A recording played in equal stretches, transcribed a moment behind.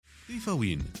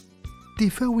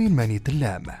تيفاوين ماني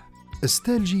تلام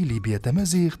استالجي ليبيا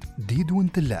تمازيغت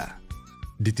ديدون تلا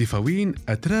دي تيفاوين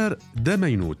أترار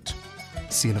دامينوت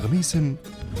سين غميسن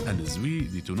أنزوي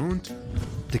دي تونونت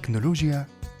تكنولوجيا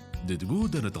دي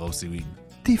تقود نتغوصيوين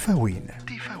تيفاوين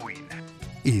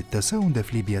التساوند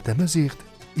في ليبيا تمازيغت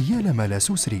يالا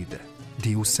مالاسو سريد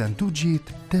دي وسان توجيت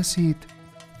تاسيت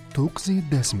توقزي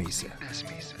داسميس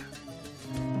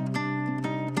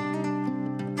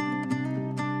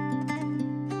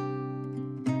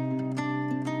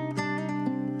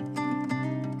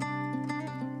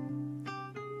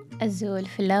الزول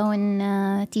في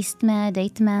اللون تيستما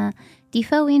ديتما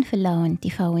تيفاوين في اللون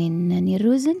تيفاوين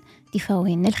نيروزن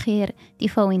تيفاوين الخير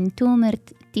تيفاوين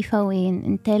تومرت تيفاوين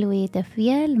انتلوي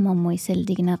تفيال مامو يسل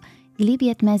ديقنا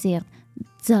ليبيا تمازيغ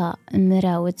تزا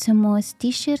مراود سموس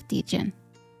تيشيرت تيجن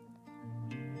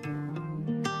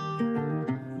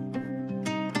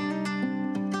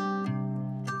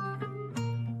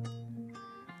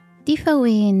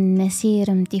تيفاوين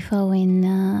نسيرم تيفاوين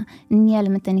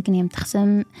نيال متنكني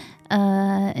متخسم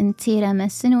انتيرا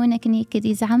مسنونا كني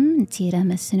كدي زعم انتيرا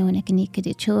مسنونا كني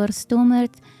كدي تشور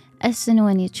ستومرت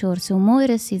السنواني تشور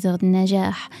سومورس يزغد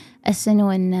النجاح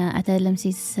السنوان أتعلم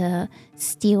سيس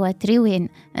ستيوى تريوين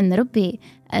ان ربي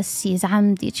السيز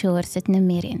عمدي تشور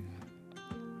ستنميرين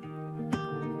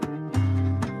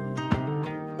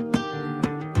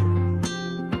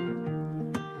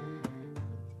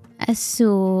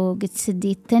السو قد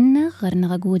سديتنا غرنا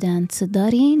غقودان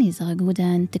تصدارين إذا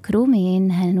غقودان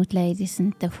تكرومين هنوت لايدي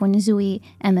سنتفون زوي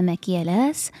أما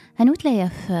ماكيالاس هنوت لايا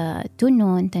في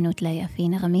تونون تنوت لايا في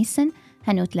نغميسن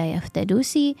هنوت لايا في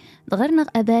تدوسي غرنا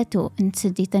أباتو انت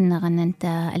سديتنا غن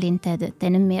انت اللي انت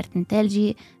تنميرت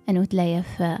تالجي هنوت لايا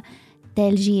في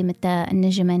تالجي متى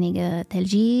النجماني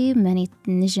تالجي ماني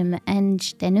النجم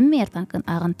أنج تنميرت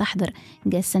أغن تحضر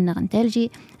قاسنا غن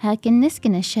تالجي هاكن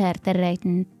نسكن الشهر ترايت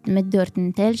مدورت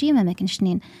تالجي ما ماكن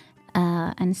شنين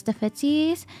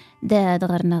أنستفتيس دا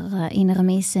دغرنا إن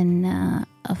غميسن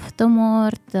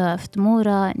أفتمورت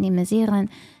أفتمورة نمازيغن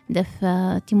دف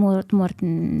تمورت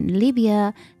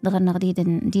ليبيا دغرنا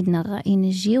ديدنا إن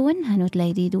الجيون هنوت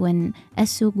لاي ديدون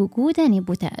السوق وجودا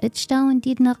نبوتا اتشتاون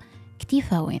ديدنا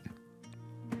تيفاوين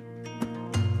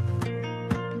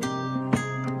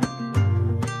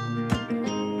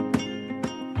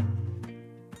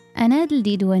أنا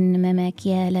ديدون ماماك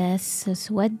يالاس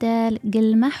سودال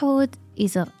لماحود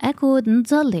إذا أكود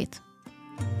نتظليت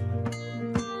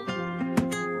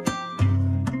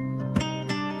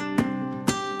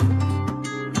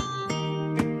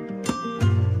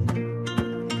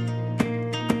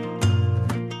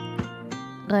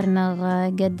غرنا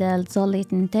قد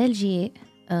تظليت نتالجي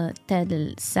تاد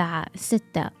الساعة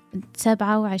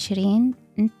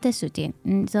 6:27 تسوتين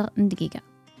دقيقة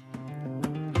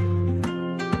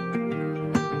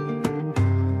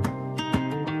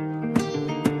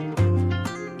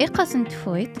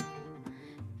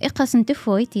إقصن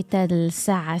تفويت يتاد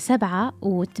الساعة 7:58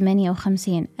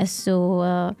 السو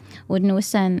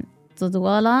ودنوسان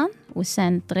تضوالان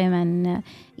وسان تغيمان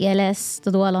يالاس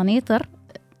تضوالان يطر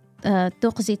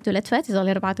توقزي تولتفات يظل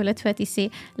 4 تولتفات يسي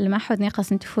المحود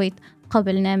نيقصن تفويت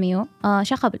قبل ناميو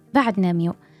قبل بعد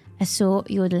ناميو السو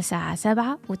يود الساعة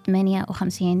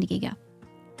 7:58 دقيقة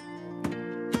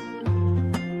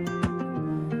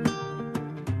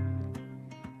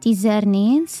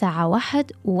تيزارنين ساعة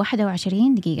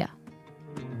 1:21 دقيقة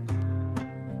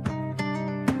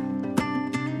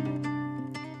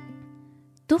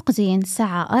توقزين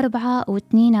ساعة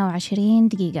 4:22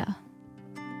 دقيقة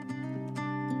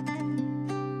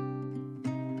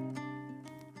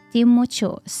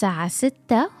تيموتشو ساعة 6:45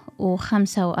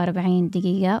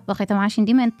 دقيقة بقي طبعا عشان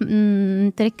ديما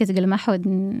نتركز قل محود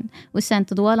وسان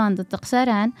تدوالا عند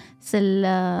التقصاران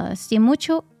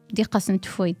ستيموتشو دي قسم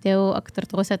تفويت دو أكتر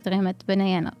تغسات غيمة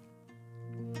بنيانا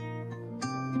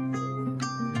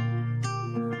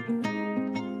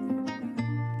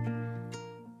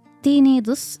تيني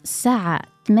ضص ساعة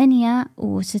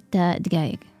 8:06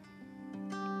 دقائق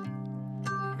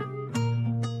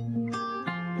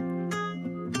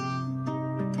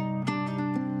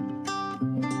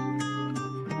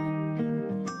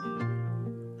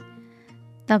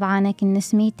طبعا لكن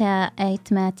نسميتا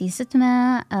ايتماتي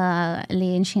ستما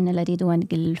اللي نشينا لديدوان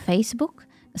الفيسبوك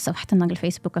صفحتنا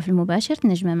الفيسبوك في المباشر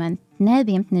تنجم ما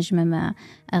نابيم تنجم ما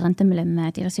غنتم لما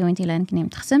تيرسيوينتي لان كنيم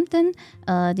تخسمتن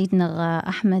ديدنا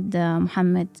أحمد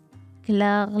محمد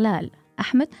كلا غلال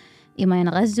أحمد إيمان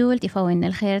غزول تيفاوين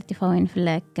الخير تيفاوين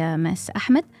فلاك ماس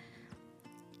أحمد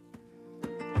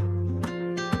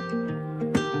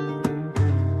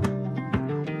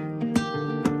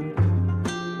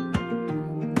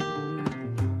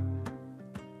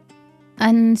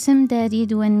أن نسمدا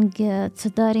ديد ونق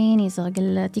تصدارين يزغق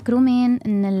التكرومين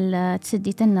ان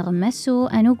التسدي تنغ مسو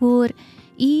انوغور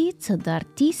تصدر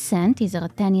تيسنت يزغ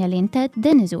التانية لينتات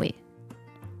دنزوي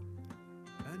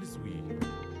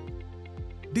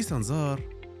دي سنزار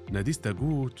ناديس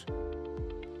تاقوت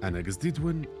أنا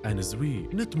قصديدون أنا زوي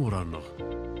نتمرنغ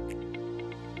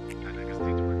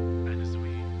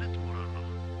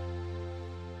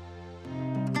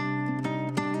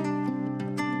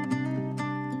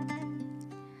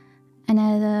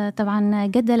أنا طبعا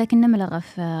قد لكن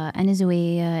ملغف أنا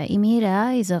زوي إميرة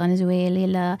إذا أنا زوي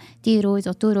ليلة تيرو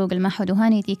إذا طرق المحود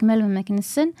وهاني تيكمل من مكان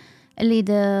السن اللي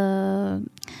دا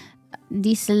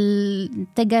ديس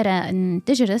التجارة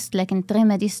تجرس لكن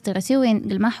تغيما ديس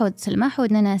تغسيوين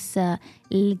المحود ناس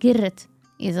الجرت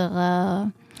إذا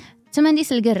تمن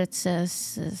ديس الجرت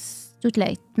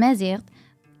تطلع مازيغ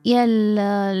يا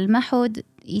المحود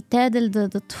يتادل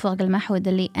ضد اتفاق المحود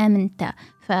اللي آمنته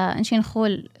فنشي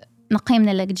نقول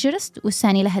نقيمنا لك جرست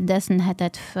والثاني لها الداس انها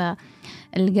تدف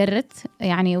الجرت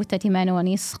يعني وتتيمانو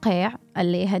ونيس قيع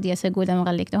اللي هدية سجودة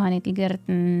مغلق توهاني الجرت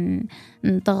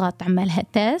نضغط عمالها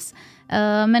التاس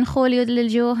من خول يدل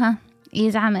الجوها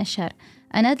يزعم الشر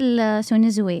أنا دل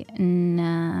سونزوي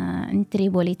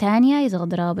تريبوليتانيا يزغ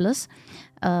درابلس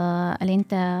اللي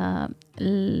انت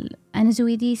أنا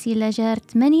زوي دي سيلا جار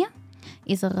 8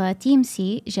 إذا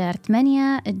تيمسي جار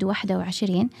 8 د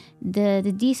 21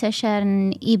 دي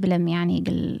سشار إبلم يعني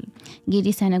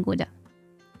قيدي سنة جودة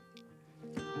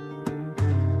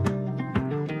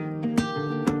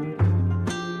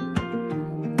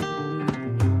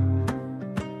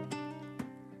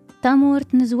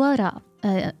تامورت نزوارة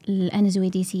الأنزوي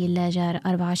دي سي لا جار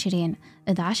 24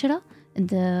 د 10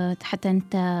 حتى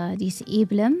انت ديس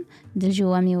إبلم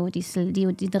دالجوامي وديس دي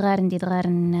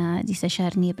دغارن ديس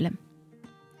شار نيبلم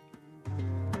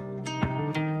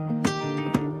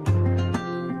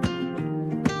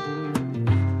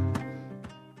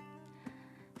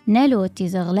نالوت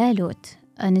يزغلالوت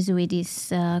نزوي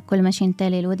ديس كل ماشي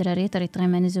نتالي الودرة ريتر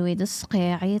يطغيما نزوي ديس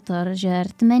قيعي جار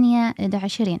 8 د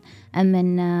 20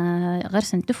 أمن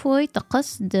غرسن تفوي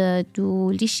تقص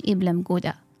دو ليش إبلم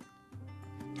جودة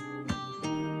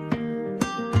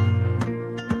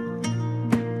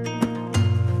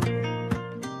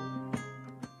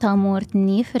تامورت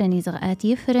نيفرن يزغات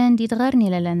يفرن دي تغارني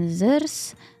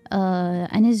للنزرس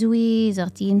أنا زوي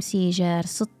زغتي يمسي جار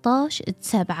 16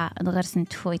 7 دغرسن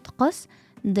تفوي تقص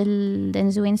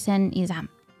دنزوين سن يزعم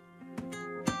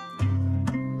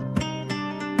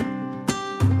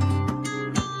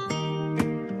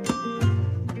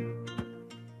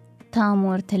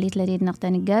تامور تليت لديد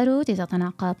نقطان قاروت إذا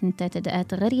تنعقاب نتا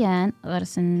تدقات غريان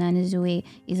غرسن نزوي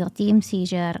إذا تيمسي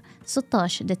جار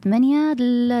 16 د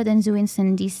 8 دنزوين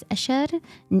سن ديس أشار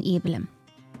نإيبلم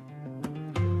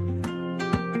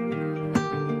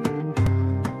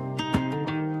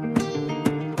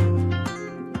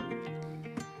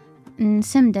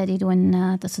نسم داديد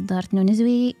وان تصدرت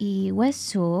نزوي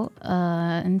يوسو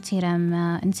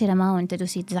نتيرا ماون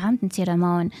تدوسي تزعم نتيرا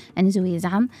ماون نزوي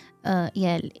زعم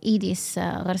يال إيديس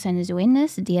غرسن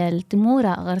نزوينس ديال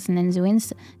تمورا غرسن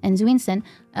نزوينسن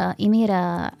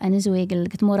إميرا نزوي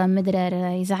تمورا مدرر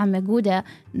يزعم جودة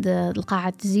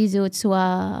القاعة زيزو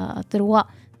تسوى تروى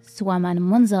سوا ما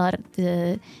منظر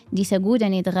دي سجودة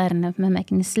ندغرنا في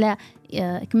مماك نسلا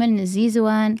كملنا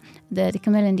زيزوان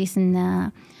كملنا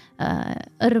ديسنا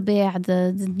أربع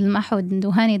المحود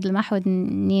دوهاني المحود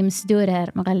نيمس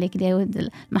دورر مغلق داود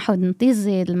المحود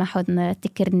نطيزي المحود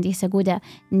نتكر ندي سجودة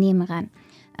نيمغان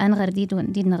أنغر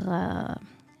ديد نغ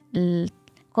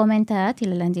الكومنتات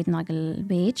اللي عندي نغ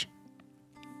البيج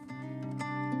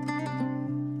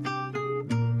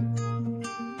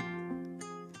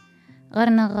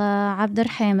غرنغ عبد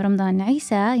الرحيم رمضان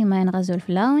عيسى يما ينغزو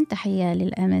الفلاون تحية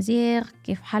للأمازيغ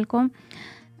كيف حالكم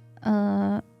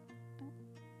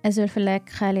أزول لك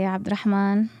خالي عبد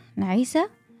الرحمن عيسى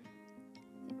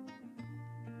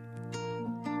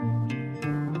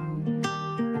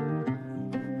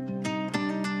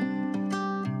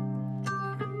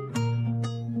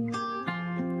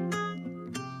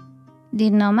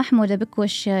دينا محمودة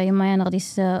بكوش يما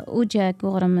ينغديس أوجاك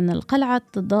وغرم من القلعة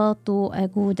ضاطو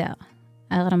أجودة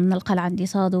أغرم من القلعة دي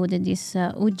صادو ديس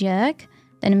أوجاك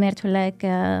تنميرت لك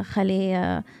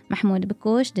خالي محمود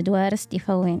بكوش دوارس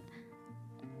تيفاوين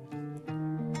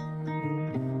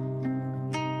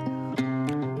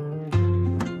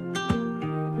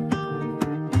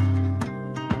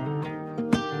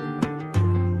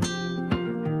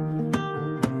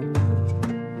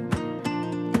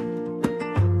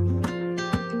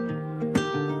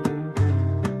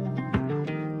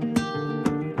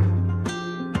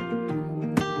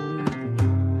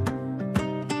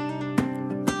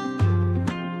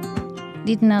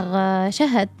ديدنا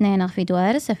شهد نينا في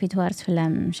دوارس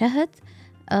فيلم شهد.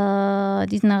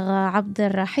 ديدنا عبد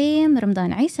الرحيم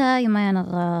رمضان عيسى يما ينغ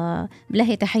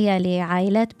بلهي تحية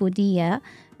لعائلات بودية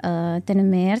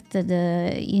تنميرت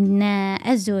إن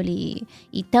أزولي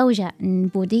يتوجع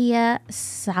بودية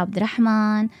عبد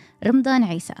الرحمن رمضان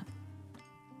عيسى.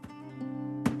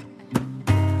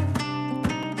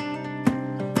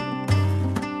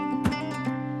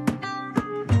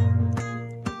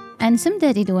 أن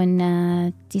سمداديد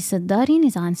وأن تصدارين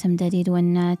إذا عن سمداديد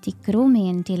وأن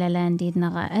تكرومين تلالان ديد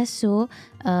نغاسو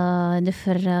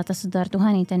دفر تصدار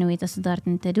تهاني تنوي تصدار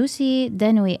تدوسي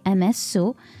دانوي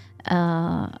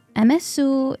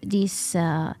أمسو ديس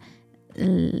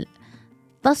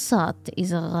تصات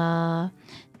إذا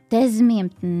تزميم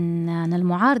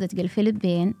المعارضة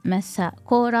الفلبين مسا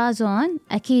كورازون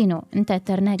أكينو أنت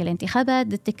ترناق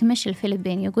الانتخابات تكمش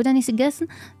الفلبين يقولني سجاسن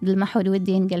بالمحود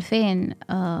ودين قلفين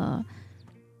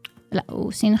لا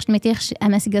وسينخش ميتيخش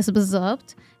أمس جاس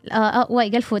بالضبط واي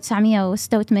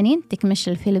 1986 تكمش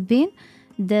الفلبين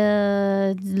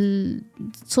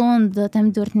تصون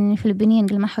تامدورت الفلبينيين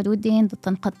المحود ودين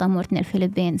تنقطع مورتنا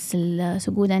الفلبين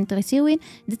سجودان تريسيوين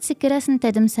تسكراسن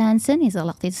تدمسانسن إذا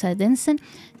لقيت سادنسن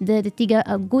تيجا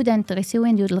جودان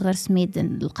تريسيوين ديود الغرس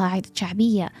ميدن القاعدة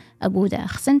الشعبية أجودة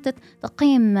خسنت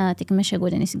تقييم تكمش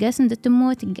جودان إسجاسن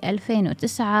تموت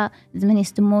 2009 زمني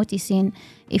استموت يسين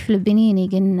الفلبينيين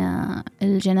يجن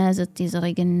الجنازة تيزر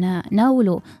يجن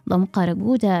ناولو ضم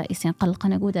قارجودة يسين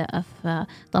قلقنا جودة أف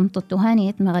ضمط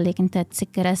التهاني مغليك أنت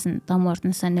تسكراسن تمورت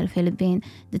نسن الفلبين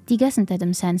تيجاسن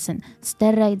تدمسانسن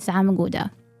سترايد زعم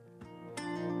جودة.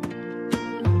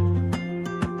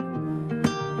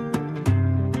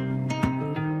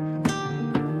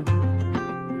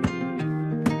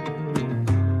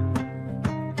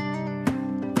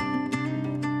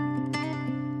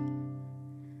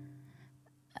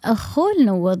 أخول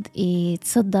نوض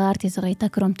يتصدر تزغي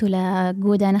تكرم تولا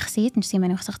جودة نخسيت نشتي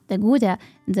من وخسخت جودة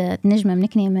نجمة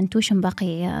منكني من توشن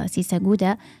باقي سيسا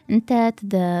جودة أنت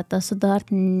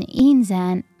تصدرت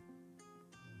إنزان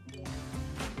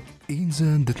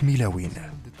دت ميلاوين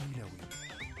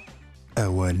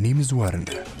أول نيمزوارن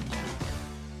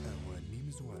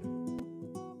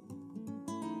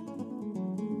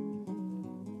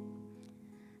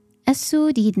أسو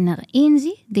ديدنغ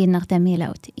إنزي ديدنغ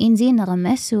تميلاوت إنزي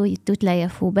نغمسو يتوتلا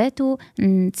يفوباتو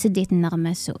تسديت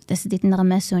النغمسو تسديت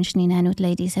النغمسو نشنين هانو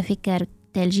تلايدي سفكر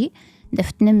تلجي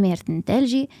دفت نميرت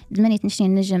تلجي دمانيت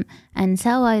نشنين نجم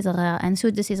أنساوا يزغى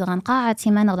أنسودس يزغى نقاعد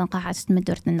سيما نغضن قاعد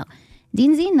تمدورت النغ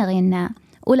دينزي نغينا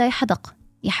ولا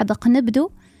يحدق نبدو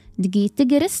دقي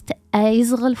تقرست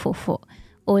أيزغى الفوفو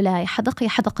ولا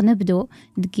يحدق نبدو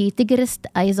دقي تقرست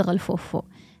أيزغى الفوفو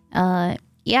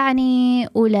يعني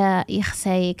ولا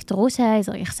يخسايك تغوسا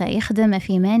يخسا يخدم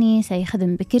في ماني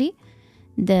سيخدم بكري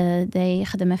دا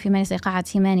يخدم في ماني سيقعد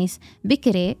في مانيس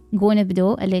بكري قون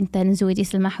بدو اللي انت نزوي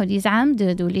ديس المحود يزعم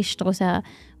دو ليش تغوسا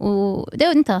ودو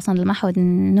انت اصلا المحود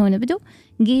نون بدو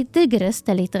جي تقرس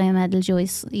تلي تغيم هذا الجو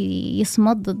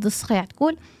يصمد ضد الصخيع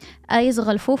تقول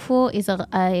يزغى الفوفو يزغى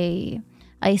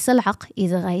أي صلعق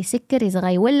إذا غاي سكر إذا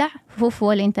غاي ولع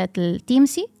فوفو اللي انت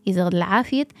التيمسي إذا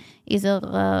العافية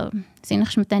إذا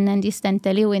سينخش متنان دي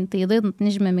استنتلي وين تيضيض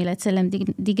نجمة ميلا تسلم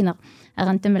ديقنغ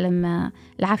أغنتم لما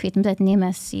العافية متات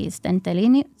نيمس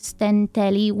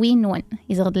استنتلي وين ون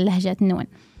إذا غد اللهجات نون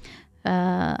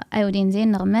أيودين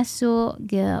زين نغمسو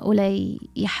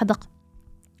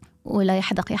ولا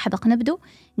يحدق نبدو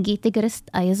جي تقرست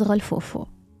أيزغل فوفو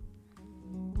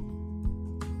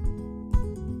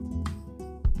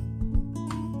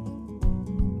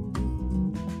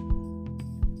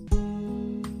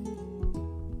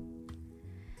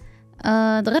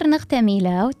دغر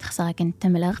نغتميلا وتخصا كنت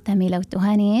تملغ تميلا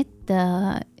وتهانيت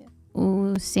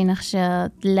وسينخش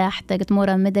تلاح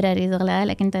تمورا مدراري زغلا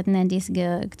لكن تناديس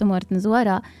كتمورت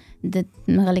نزوارا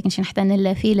مغليك نشي نحتى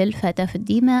نلافيل الفاتا في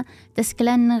الديما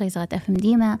تسكلان غيزغتا في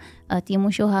مديما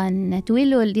تيموشوها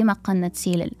نتويلو الديما قنة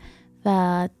تسيلل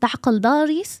فتعقل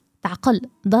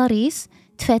داريس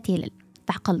تفاتيلل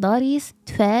تعقل داريس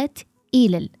تفات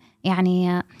إيلل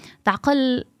يعني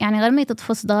تعقل يعني غير ما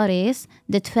تطفص داريس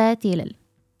دتفاتي لل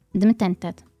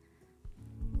دمتنتت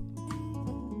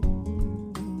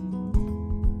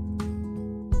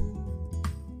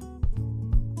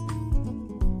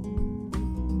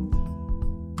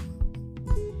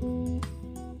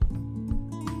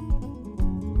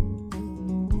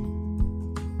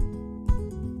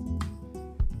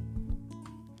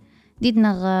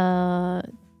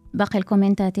ديدنا باقي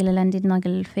الكومنتات اللي لنديدنا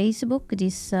الفيسبوك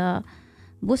ديس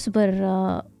بوسبر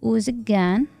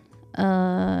وزقان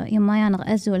يما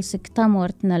يانغ أزول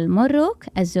سكتامورتنا المروك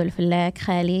أزول فلاك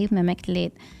خالي مماك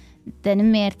تليد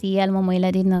تنميرت يالمو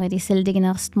يلادينا غادي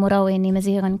سلدقنا غست مراويني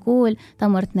مازيغن كول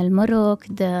تمرتنا المروك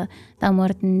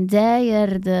تمرت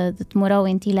نداير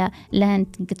تمراوين تيلا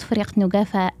لان تفريق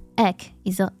نقافة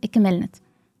إذا اكملنت.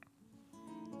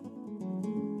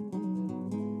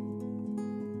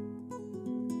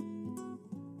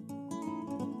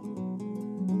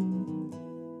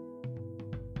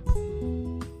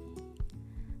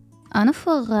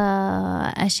 أنفغ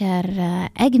أشار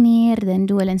أجمير دن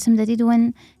دولا نسمد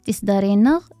ديدون تسداري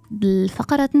النغ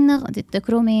بالفقرة النغ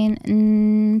تذكرومين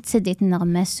تسديت النغ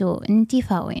ماسو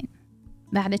تيفاوين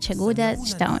بعد تشجودة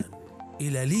تشتاون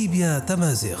إلى ليبيا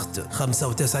تمازيغت 95.1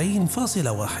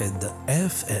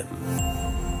 FM.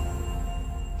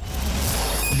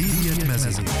 ليبيا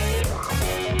تمازيغت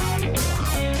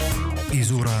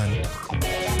إيزوران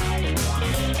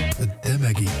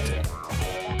الدماغيت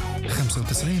 95.1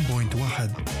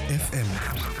 FM.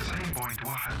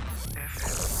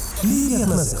 ليبيا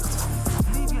تمازيغت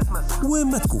وين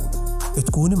ما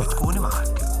تكون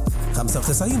معك 95.1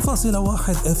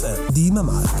 FM. ديما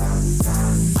معك.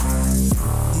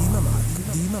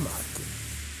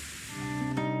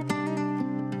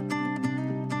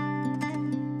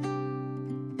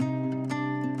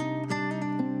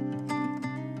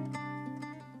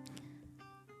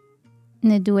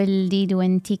 ندول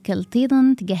ديدون تيكل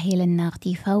تيضن تجهيل الناغ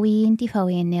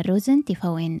تيفاوين الروزن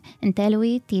تيفاوين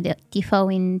انتالوي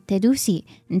تيفاوين تدوسي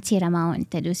انتيرا ماون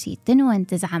تدوسي تنوان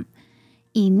تزعم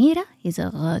إيميرا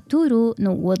إذا تورو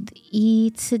نوض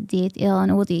يتسديت إذا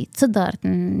نوضي تصدر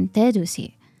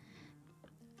تدوسي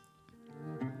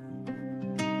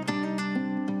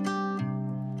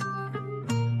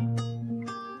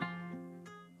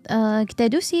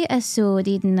كتادوسي أسو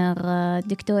ديدنا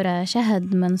دكتورة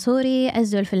شهد منصوري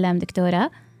أزول في اللام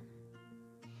دكتورة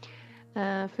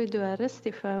في دوارس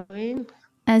تيفاوين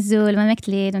أزول ماماك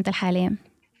ليد وانت الحالي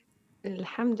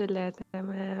الحمد لله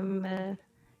تمام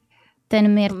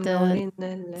تنميرت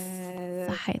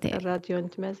صحيتي الراديو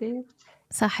تمازيغ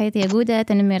صحيتي يا جودة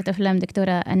تنميرت أفلام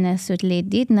دكتورة أنا سوتلي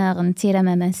ديدنا غنتيرا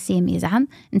ماماسيم يزعم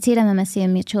نتيرا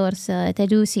ماماسيم يتشورس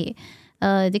تدوسي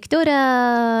دكتورة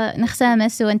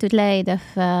نخسامس وانتو تلاقي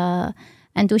دف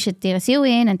انتو شد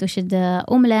تغسيوين انتو شد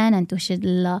أملان انتو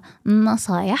شد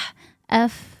النصايح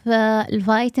اف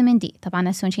الفيتامين دي طبعا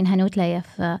اسونشين هنوت لاي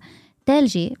في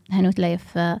تالجي هنوت لاي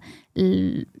في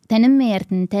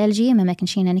تنميرت تالجي ما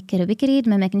كنشينا نكر بكريد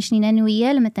ما كنشينا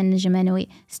نويا لما تنجمانوي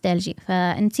ستالجي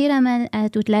فانتيرا ما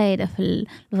تلاقي دف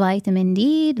الفيتامين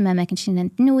دي ما كنشينا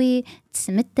نتنوي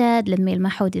تسمتاد لمي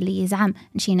المحود اللي يزعم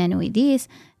نشينا نوي ديس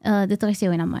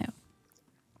دتغسيوين مايو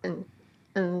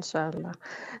إن شاء الله.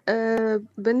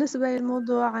 بالنسبة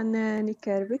للموضوع عن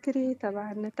نكر بكري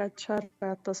طبعا نتشار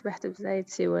تصبح تبزايد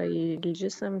سواء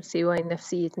الجسم سواء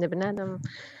نفسية بنادم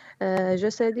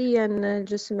جسديا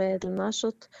الجسم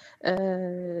الناشط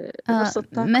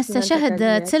مس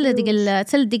شهد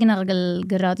تسلد نغل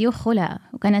الراديو خلا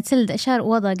وكانت تسلد أشار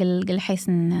وضع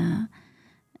الحسن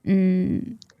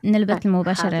نلبت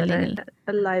المباشرة اللي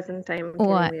اللايف تايم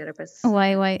بس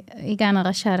واي يقانا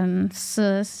غشار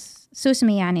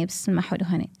سوسمي يعني بس المحود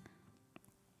هني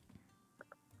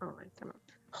تمام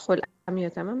خل أميو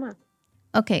تماما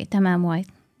اوكي تمام واي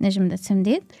نجم ده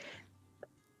تسمديد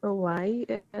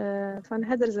واي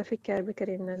فنهدر زفكر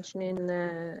بكري إن شنين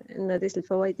إن ديس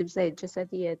الفوائد بزايد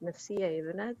جسدية نفسية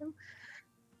يا بنادم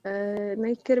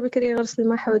نيكر بكري غرس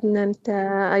المحود إن أنت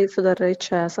أي فضل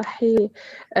ريتش صحي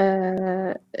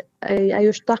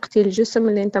أيوش طاقتي الجسم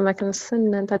اللي أنت ما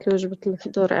كنصن أنت توجبت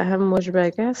الفطور أهم وجبة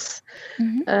قاس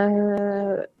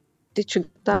تيتش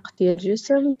طاقتي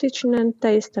الجسم تيتش إن أنت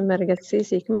يستمر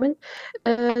قلسيس يكمل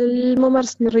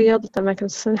الممارسة الرياضة ما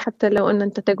كنصن حتى لو أن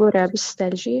أنت تقورها بس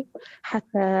تلجي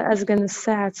حتى أزقن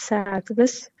الساعة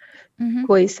بس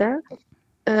كويسة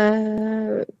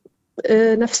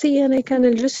نفسيا كان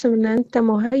الجسم ان انت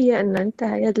مهيئ ان انت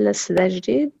يدلس ذا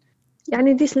جديد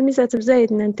يعني ديس الميزة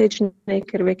بزايد ان انت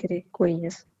نيكر بكري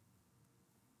كويس.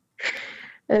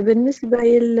 بالنسبة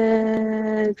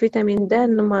للفيتامين د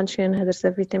لما نشي نهدر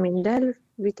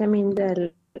فيتامين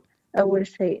د اول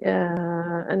شيء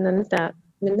ان انت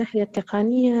من الناحية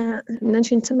التقنية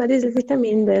نمشي نسمى ديز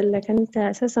الفيتامين د لكن انت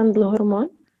اساسا الهرمون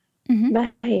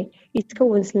باهي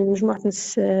يتكون من مجموعة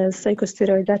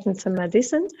السايكوستيرويدات نسمى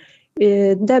ديسن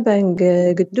دابا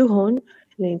قدوهن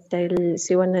اللي انت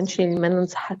سوى نمشي ما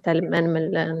ننصح حتى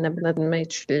المنمل نبنى ما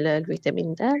يتش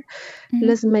الفيتامين د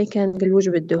لازم ما يكون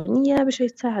الوجبة الدهنية باش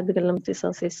يتساعد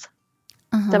بالامتصاص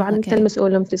طبعا انت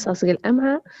المسؤول امتصاص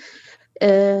الامعاء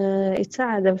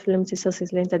يتساعد في الامتصاص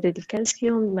اللي انت ديد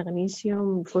الكالسيوم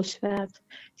المغنيسيوم الفوسفات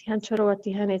تيهان شروات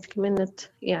تيهان يتكمنت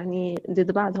يعني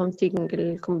ضد بعضهم تيجن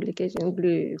الكومبليكيشن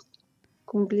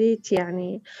كومبليت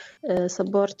يعني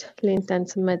سبورت اللي انت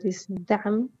نسمى ديس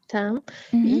دعم تام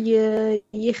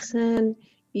يخسن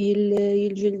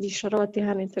الجلد شرواتي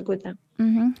هاني تقولها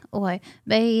واي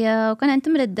بي وكان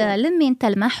انتمرد لمي انت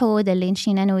المحود اللي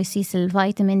نشينا نويسيس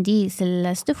الفيتامين دي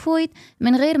الستفويت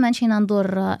من غير ما نشينا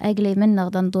ندور اقلي من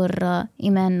نغض ندور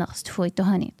ايمان ستفويت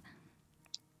تهاني.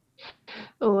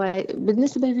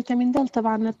 وبالنسبة لفيتامين د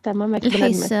طبعا ماماك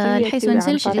الحيس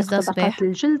ونسلش دي طبقات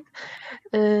الجلد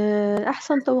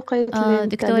أحسن توقيت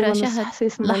دكتورة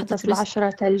شهد لحظة 10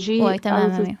 تلجي أو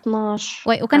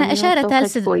 12 وكان أشارة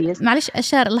معلش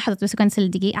أشار لحظة بس كان سل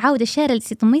دقيقة عاود أشار اللي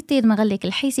تميتي مغلق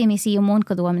الحيسي ميسي يومون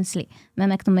قدوة من سلي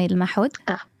ماماك تمي المحود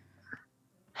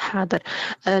حاضر.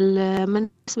 بالنسبة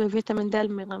لفيتامين د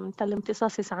من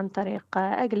الامتصاص عن طريق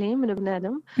أقلي من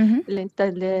بنادم اللي انت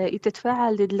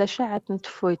تتفاعل ضد الأشعة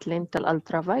نتفويت اللي انت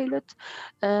الألترا فايلوت.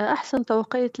 أحسن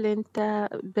توقيت اللي انت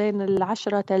بين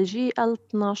 10 تلجي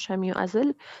 12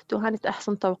 ميوازل تهانت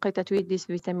أحسن توقيت تويديس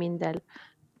فيتامين د.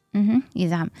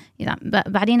 يزعم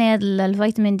بعدين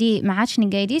الفيتامين دي ما عادش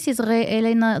نقايديس يصغي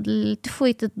الينا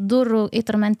التفويت تضر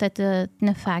اثر ما انت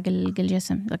تنفع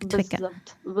الجسم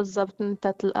بالضبط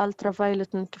انت الالترا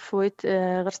فايلوت نتفويت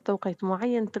غير توقيت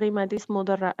معين تغيما ديس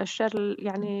مضره الشر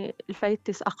يعني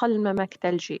الفايتس اقل ما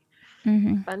تلجي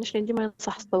فنش ديما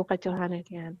ننصح توقيت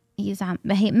هانيت يعني يزعم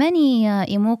بهي ماني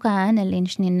إيموكا أنا اللي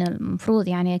نشنين المفروض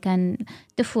يعني كان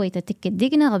تفوي تتك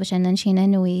الدقنة باش أن نشين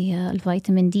ننوي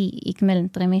الفيتامين دي يكمل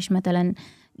نطرميش مثلا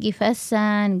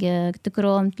قفاسان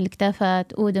تكروم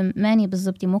الكتافات أودم ماني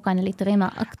بالضبط إيموكا أنا اللي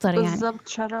تغيمة أكتر يعني بالضبط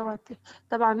شراواتي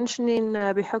طبعا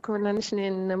نشنين بحكم أن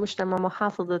نشنين مجتمع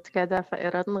محافظة كذا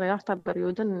فإيراد يعتبر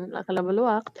يودن أغلب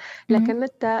الوقت لكن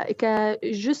أنت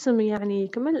كجسم يعني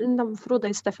كمان أنه مفروض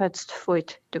يستفاد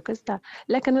استفويت تكستا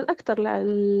لكن الأكثر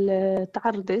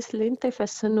التعرضيس اللي أنت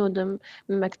يفسنودم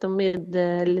مكتميد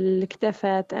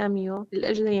الكتافات أميو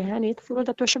الأجنية هاني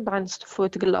تفروض توشب عن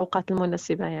استفويت قل الأوقات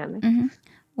المناسبة يعني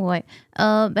واي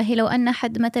بهي لو أن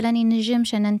حد مثلا ينجم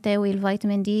شان ننتوي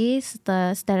الفيتامين دي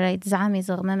سترايد زعامي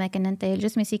زغ ما كان ننتوي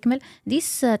الجسم يكمل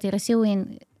ديس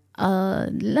ترسيوين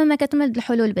لما كتمل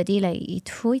الحلول البديلة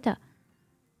يتفويتا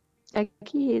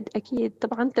أكيد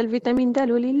طبعا الفيتامين د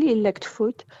ولي لك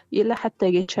تفوت يلا حتى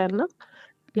يتشرنق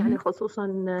يعني خصوصا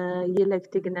يلاك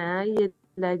تقنا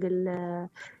يلاك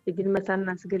مثلا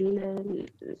ناس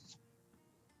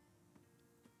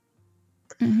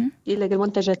يلاقي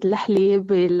المنتجات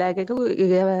الحليب يلاقي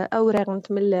أوراق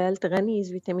متملل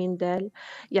تغنيز فيتامين د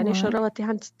يعني شرواتي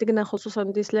هانت تقنا خصوصا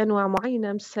ديس لأنواع معينة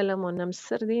من السلمون من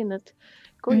السردينة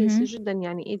كويس جدا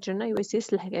يعني إيجنا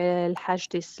يوسيس الحاجة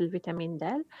ديس الفيتامين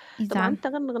د طبعا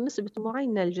تغنغ نسبة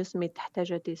معينة الجسم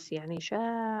تحتاج ديس يعني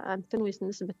أن تنويس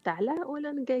نسبة تعلى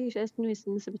ولا نقايش تنويس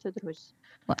نسبة تدرس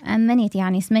وأمنيت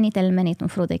يعني اسمنيت المنيت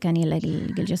مفروض كان يلاقي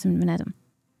الجسم من آدم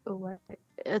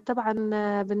طبعا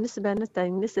بالنسبة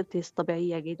للنسبة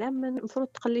الطبيعية جدا المفروض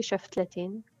تقليشها في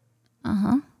 30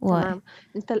 تمام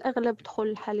انت الاغلب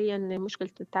تدخل حاليا مشكله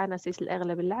تاعنا سيس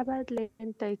الاغلب اللعبه اللي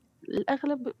انت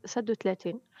الاغلب سدوا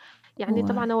 30 يعني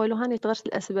طبعا اولو هاني تغرس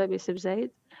الاسباب يسب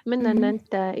زايد من ان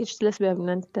انت ايش الاسباب ان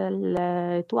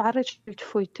انت توعرش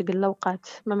تفوت الاوقات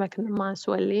ماماك ما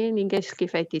سوالين ينقاش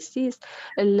كيف يتيسيس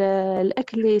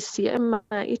الاكل يا اما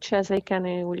يتشا زي كان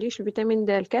يوليش فيتامين د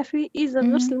الكافي اذا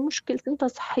غرس المشكله انت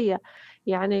صحيه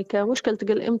يعني كمشكلة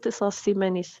تقل امتصاص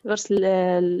سيمانيس غرس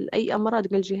أي أمراض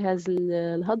قل الجهاز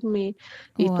الهضمي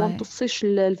يتومتصيش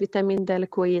الفيتامين د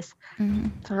كويس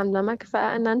فهمنا ماك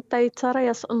فأنا أنت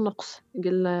يتريس النقص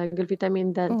قل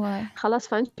فيتامين د خلاص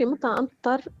فأنت متى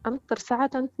أنطر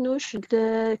ساعات أنتنوش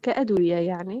كأدوية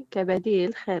يعني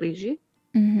كبديل خارجي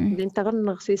اللي انت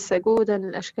غنغسي السقودة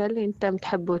الأشكال اللي انت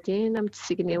متحبوتين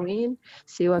متسقنوين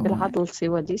سوا العضل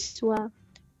سوا دي سوا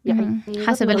يعني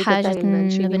حسب الحاجة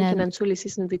يمكن نسولي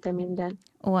سيسن فيتامين د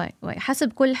واي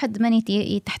حسب كل حد من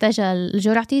تحتاج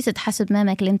الجرعتي حسب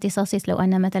مامك الامتصاصيس لو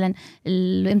أنا مثلا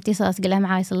الامتصاص قلها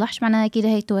معاي صلحش معناها كده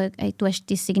هي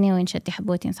توشتي السجنة وين شتي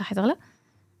حبوتين صح غلا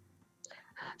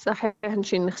صحيح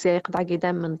نشين نخسي يقطع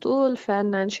قدام من طول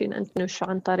فأنا نشين أنت نوش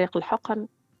عن طريق الحقن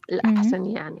الأحسن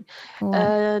يعني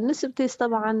نسبتي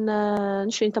طبعا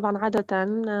نشين طبعا عادة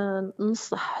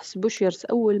نصح سبوشيرز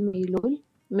أول ميلول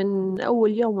من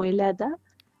أول يوم ولادة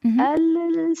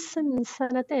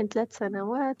سنتين 3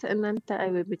 سنوات أن أنت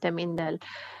أيوة فيتامين د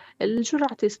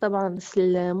الجرعة طبعا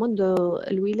منذ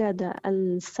الولادة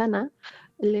السنة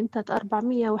اللي أنت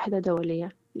 400 وحدة دولية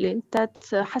اللي أنت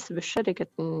حسب الشركة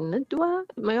الندوة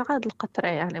ما يعادل القطرة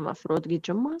يعني مفروض قد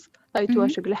جماز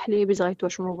غايتواش الحليب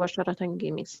غايتواش مباشرة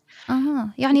قيميس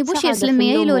يعني بوش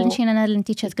يسلمي يلو لنشينا نال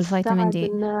نتيجة الفيتامين دي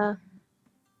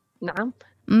نعم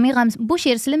ميغام بوش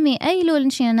يرسلمي أيلو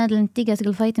لنشينا نال نتيجة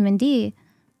الفيتامين دي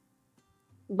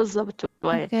بالضبط.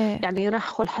 أوكي. يعني راح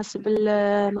أقول حسب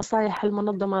النصائح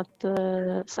المنظمات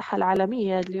الصحة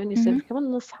العالمية اليونيسف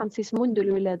كمان نصح نسيس منذ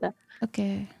الولادة.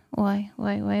 أوكي.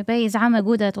 واي باي زعامة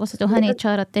جودة توسط وهني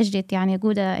تشارت تجديد يعني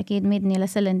جودة أكيد ميدني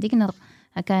لسلن ديجنر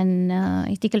كان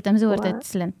يتيكل تمزور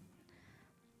تسلن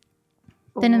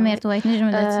تنميرت وايت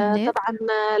نجم طبعا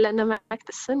لأن معك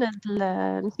السند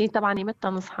نتني طبعا متى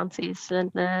نصح نسيس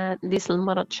لأن ديس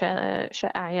المرض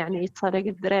شائع يعني يتصارق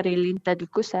الدراري اللي انت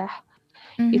الكسح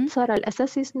يتصار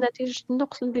الأساسي نتيجة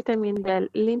نقص الفيتامين د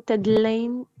اللي انت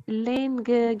لين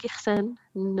جيخسان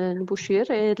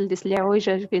نبوشير ديس اللي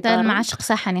عويجاج بيطارن معشق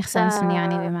صحن يخسنسن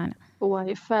يعني بمعنى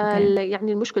واي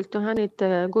يعني المشكلة تهاني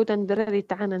جودا دراري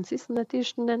تعانا نسيس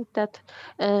نتيجة ان انت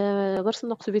غرس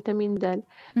نقص فيتامين د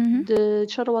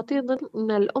شروطي ضمن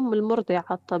ان الام المرضعة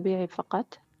الطبيعي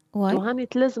فقط وهاني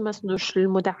تلزم مسنوش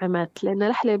المدعمات لان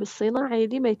الحليب الصناعي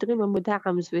ديما يتغيم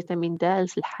مدعم فيتامين د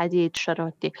الحديد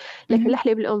شروطي لكن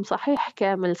الحليب الام صحيح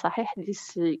كامل صحيح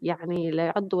ديس يعني لا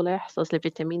يعد ولا يحصص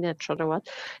لفيتامينات شروات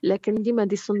لكن ديما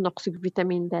ديس النقص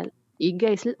فيتامين د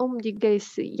يقايس الأم دي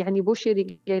قايس يعني بوشير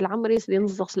يقاي العمريس دي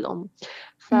نزقس الأم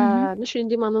فنشين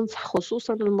ديما ننصح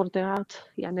خصوصا للمرضعات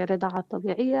يعني الرضاعة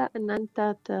الطبيعية إن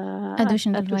أنت أدوش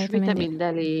فيتامين د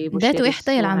داتو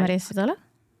يحتاج العمريس ضلا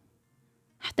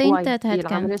حتى أنت تهد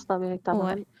كان العمريس طبيعي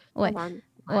طبعا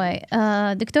واي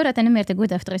دكتورة تنميرت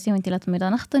جودة في تغيسيوين تلا تميضا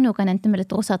نخطن وكان انتمل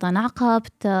تغوصة نعقب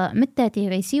متى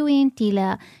تغيسيوين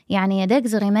تلا يعني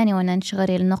داكز غيماني وانا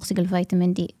نشغري النقص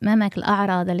الفيتامين دي ماماك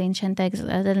الأعراض اللي نشان داكز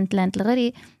انتلانت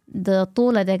الغري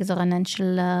طولة داكز غانا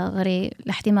نشل غري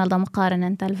الاحتمال دا مقارنة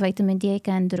انت الفيتامين دي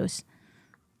كان دروس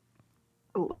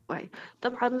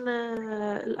طبعا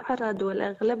الأعراض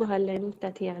والأغلبها اللي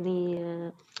انت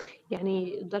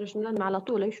يعني درجة من على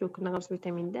طول يشوك نقص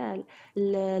فيتامين د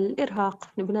الإرهاق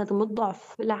البنادم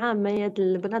الضعف العامة يد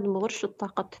البنادم غرش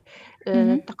الطاقة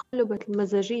التقلبات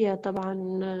المزاجية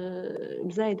طبعا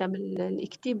زايدة من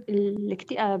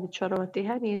الاكتئاب تشروتي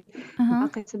هاني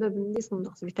باقي سبب النقص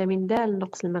نقص فيتامين د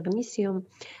نقص المغنيسيوم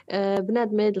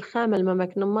بنادم يد الخامة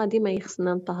المماك ما ديما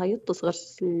يخصنا انتها يطس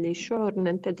غرس اللي الشعور ان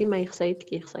انت ديما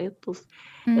يخصيتك يطس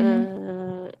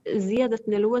زيادة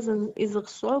الوزن إذا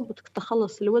صعوبة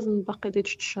تخلص الوزن باقي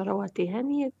ديش الشرواتي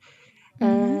هاني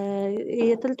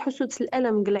هي تحسس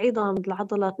الألم العظام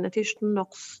العضلات نتيجة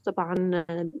النقص طبعا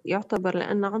يعتبر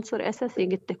لأنه عنصر أساسي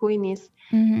للتكوينيس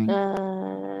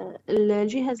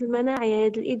الجهاز المناعي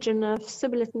الإيجن في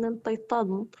السبلة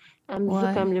ننطيطان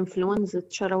زكام الإنفلونزا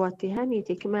تشرواتي هاني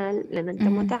تكمال لأن أنت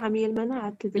متعمي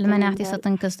المناعة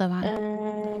ستنقص طبعا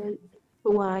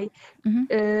واي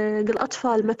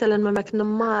الأطفال مثلا ما كنا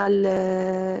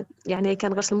يعني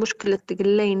كان غير المشكلة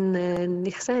تقلين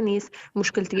نخسانيس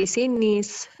مشكلة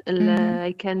تقيسينيس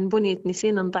كان بنية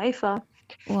نسينا ضعيفة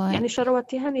يعني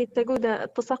شرواتي هاني تقود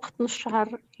تساقط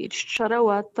الشعر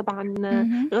الشروات طبعا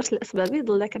غير الأسباب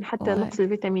يضل لكن حتى نقص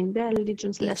الفيتامين د اللي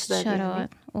جنس الأسباب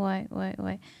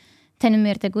واي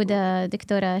تنمير تقود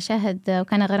دكتورة شاهد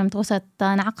وكان غير متوسط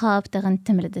نعقب تغن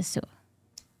تمرد السوق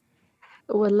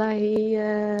والله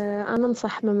أنا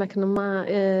أنصح مماك ما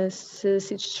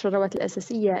الشروات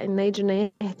الأساسية إنه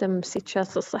يجينا يهتم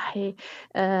بالشخص الصحي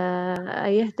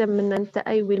يهتم إن أنت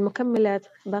أيوي المكملات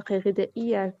باقي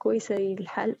غذائية كويسة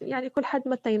للحال يعني كل حد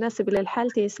متى يناسب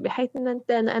للحالتيس بحيث إن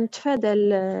أنت نتفادى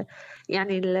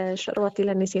يعني الشروات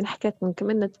اللي نسين حكيت من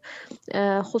كمنت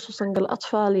خصوصا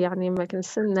الأطفال يعني ما كان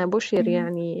سنة بشير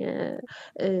يعني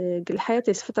الحياة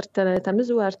فترة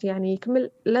تمزورت يعني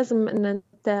يكمل لازم إن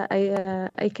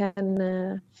أي كان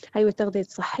أي تغذية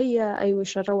صحية أي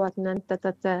شروات أن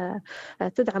أنت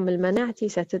تدعم المناعتي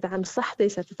ستدعم صحتي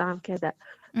ستدعم كذا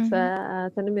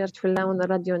فتنميرت في اللون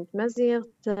راديو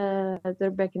تمازيغت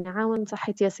دربك نعاون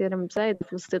صحتي يسير مزايد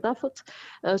في الاستضافة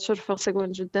شرفة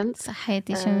سجون جدا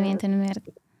صحتي شمين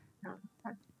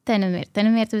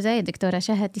تنميرت وزايد دكتورة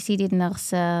شاهد تسيدي نغص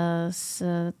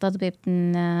تطبيب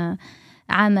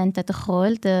عاما أنت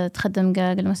تخول تخدم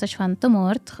المستشفى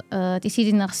تمورت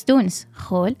تسيدي نغس تونس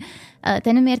خول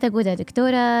تنمير تقودة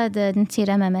دكتورة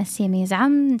نتيرا ماما سيمي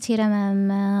زعم نتيرا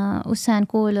ماما أسان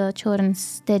كول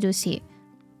تشورنس تدوسي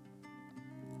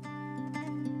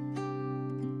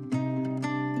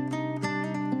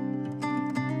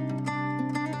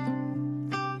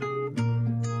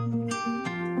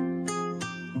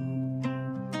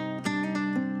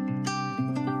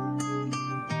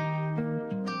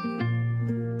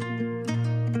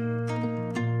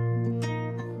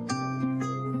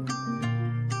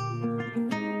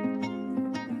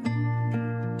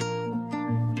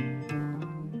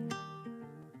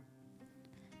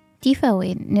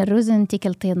تيفاوين نروزن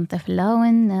تيكلتين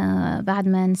تفلاون بعد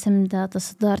ما نسمد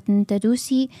تصدارت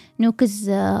نتدوسي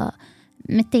نوكز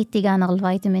متى تيجانا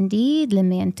الفيتامين دي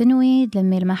لما ينتنويد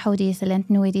لما المحودي يسلن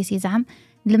تنويدي يزعم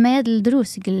لما يد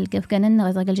الدروس كيف كان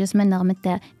نغزق الجسم النغ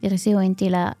متى يرسيو انت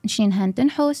لا نشين هان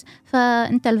تنحوس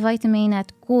فانت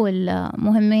الفيتامينات كل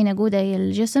مهمين جودة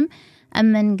الجسم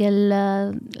اما نقل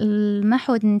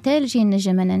المحود نتالجي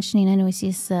النجم نشنين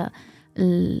نويسيس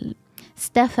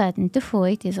استافات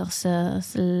نتفويت إذا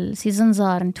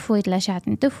سيزنزار نتفويت لاشعة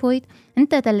نتفويت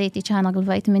أنت تليتي كانك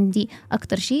الفيتامين دي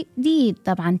أكتر شيء دي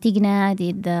طبعا تيجنا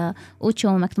دي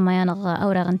أوتشو مكتوب ما ينغ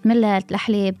أوراق نتملت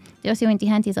الحليب ترسي وانتي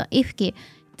هانتي ضعيفكي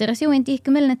ترسي وانتي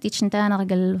كملنا تيجنتانا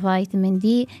الفيتامين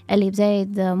دي اللي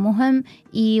بزايد مهم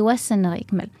يوسن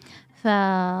يكمل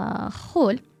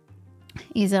فخول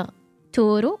إذا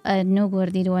تورو النوغور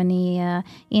دي دواني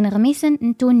ينغميسن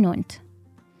نتون نونت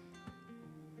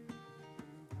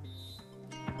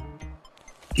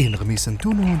إنغميسن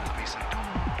تونونت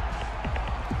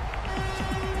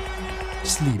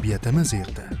ليبيا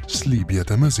تمازيغت ليبيا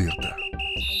تمازيغت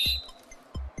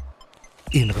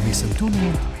إنغميسن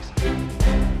تونونت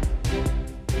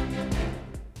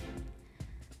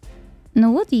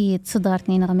نوضي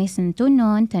تصدارتني نغميسن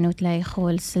تونون تنوت لاي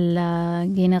خول سل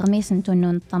جي نغميسن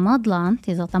تونون أميضلان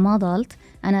تيزا تماضلت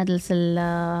أنا دل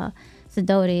سل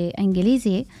دوري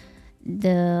إنجليزي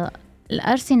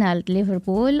الأرسنال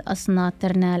ليفربول أصنع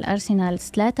ترنا الأرسنال 3-1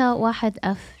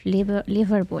 أف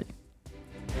ليفربول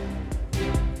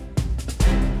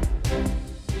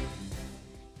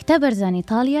كتبرزان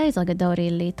إيطاليا إذا الدوري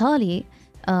الإيطالي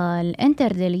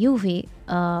الإنتر ديل يوفي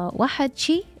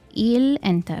 1-0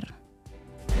 الإنتر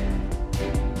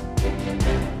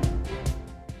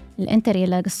الإنتر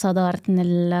يلاقي الصدارة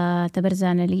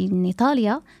تبرزان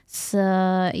إيطاليا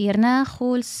يرنا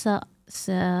خول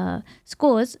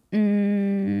سكوز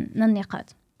ننقاد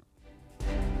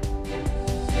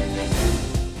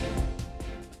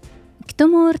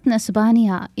كتمورت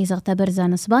إسبانيا إذا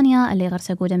تبرزان إسبانيا اللي غير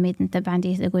سقودة ميد نتبع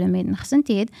عندي سقودة ميد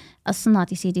نخسنتيد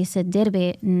الصناتي سيدي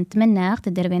الدربي نتمنى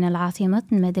الدربين العاصمة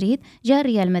مدريد جاء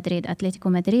ريال مدريد أتلتيكو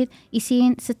مدريد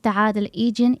يسين 6 عادل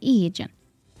إيجن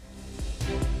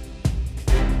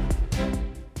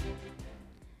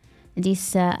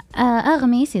ديس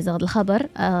أغميس يزغد الخبر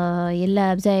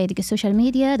يلا بزايد السوشيال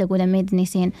ميديا دقول ميد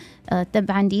نيسين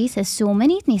تبعا ديس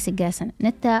السومنيت نيس الجاسن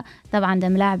نتا طبعا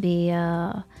دم لاعبي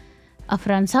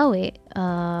فرنساوي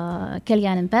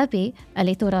كيليان مبابي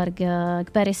اللي تورارج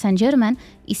باريس سان جيرمان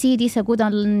يسيدي سجودا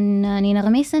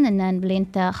نينغميسن ان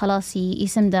بلينتا خلاص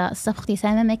يسم دا الصفقتي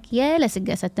ساممك يا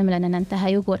لسجا ستمل ان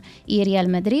انتهى يقول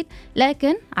ريال مدريد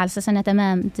لكن على اساس انها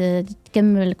تمام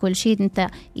تكمل كل شيء انت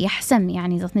يحسم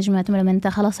يعني اذا نجمه تمل من انت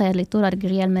خلاص هي اللي تورارج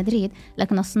ريال مدريد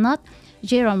لكن الصنات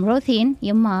جيروم روثين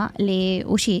يما اللي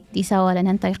وشي دي سوا لأن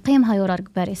أنت يقيمها يورارج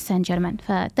باريس سان جيرمان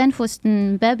فتنفس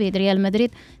مبابي ريال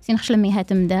مدريد سينخش لمي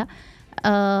هاتمدا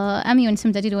أميون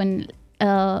سمداديد وان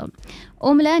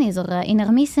أملاني زغ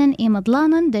إنغميسن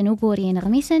أميضلانا دنوغوري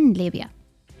إنغميسن ليبيا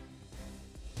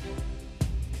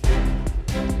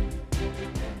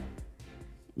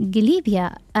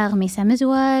ليبيا أغميسة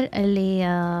مزوار اللي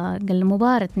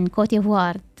المباراة كوت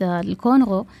ديفوار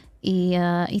الكونغو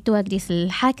يتواجد ديس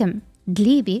الحاكم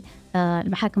ليبي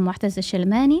المحاكم معتز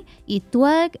الشلماني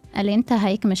يتواج اللي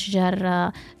انتهى يكمش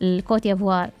جار الكوت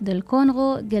ديفوار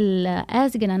الكونغو قل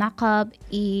آزقنا نعقب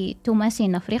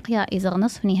تماسين أفريقيا إذا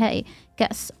نصف نهائي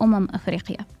كأس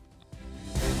أفريقيا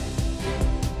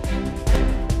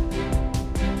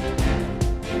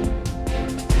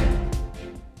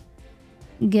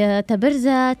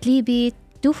تبرزة ليبي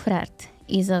توفرارت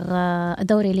إذا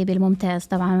الدوري الليبي الممتاز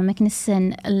طبعا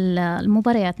مكنسن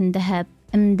المباريات الذهاب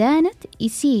امدانت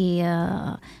يسي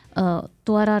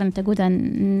طوارار انت جودا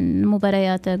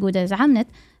المباريات جودا زعمنت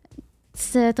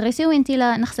ستغيسيو انت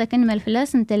لا نخسا كنمل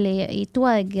فلاس انت اللي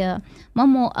يتواج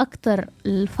مامو اكتر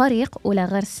الفريق ولا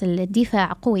غرس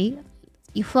الدفاع قوي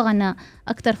يفغنا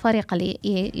اكتر فريق اللي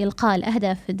يلقى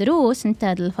الاهداف دروس انت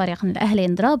الفريق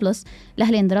الاهلي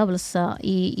طرابلس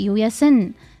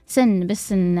يويسن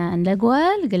بس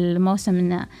نلاقوال قل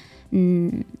الموسم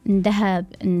ذهب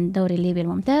الدوري الليبي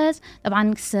الممتاز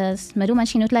طبعا مدوما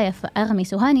شي نتلايا في أغمي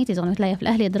سوهاني تيزغ نتلايا في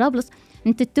الأهلي طرابلس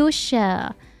نتتوش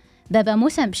بابا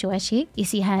موسم بشواشي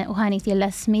يسيها وهاني تيلا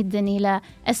سميدن إلى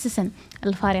أسسن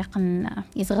الفريق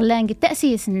يزغلان قد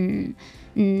تأسيس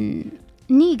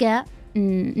نيجا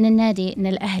النادي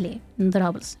الأهلي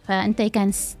طرابلس فأنت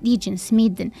كان ديجن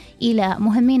سميدن إلى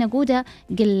مهمين جودة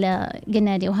قل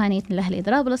نادي وهاني الأهلي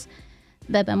طرابلس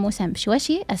بابا موسى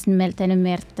بشواشي أسنمل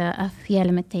تنميرت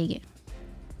أفيال متيجي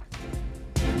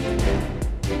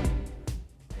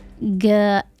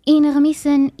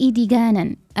إنغميسن إيدي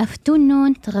جانن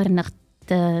أفتونون تغرنغت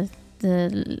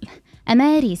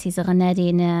أماريس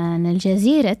يزغنادين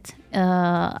الجزيرة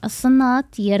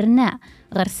الصنات يرنا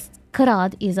غرس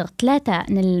كراد إذا 3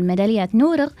 من الميداليات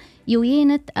نورغ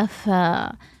يوينت أف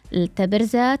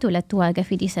التبرزات ولا تواقع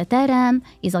في ديسة تارام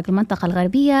إذا المنطقة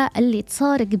الغربية اللي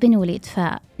تصارق بين وليد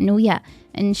فنويا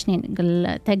نشنين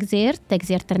قل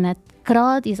تجزير ترنات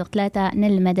كراد إذا 3 من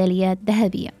الميداليات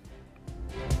ذهبية.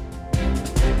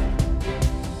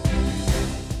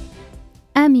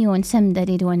 أميون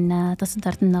سمدريدون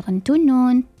تصدرت النغن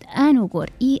تونون آنو قور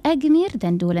أجمير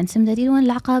دندولا سمدريدون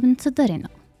العقاب تصدرنا.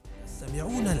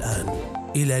 تستمعون الآن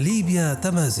إلى ليبيا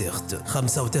تمازيغت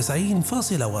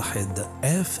 95.1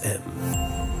 FM.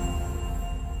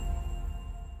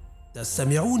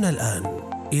 تستمعون الآن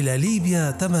إلى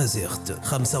ليبيا تمازيغت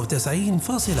 95.1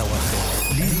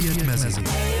 ليبيا تمازيغت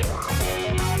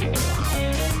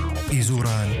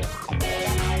إيزوران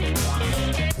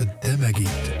الدماغيت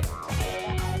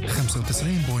 95.1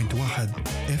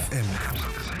 FM.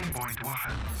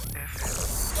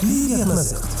 ليبيا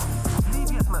تمازيغت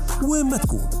وين ما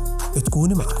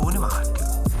تكون معك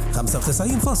 95.1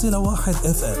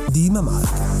 FM. ديما معك.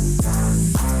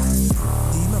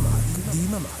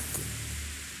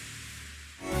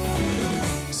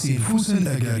 سينفوس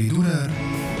الأجاري دولار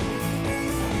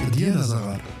ديال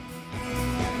زغار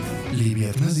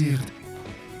ليبيا تمازيغت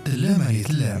تلامة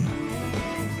يتلام.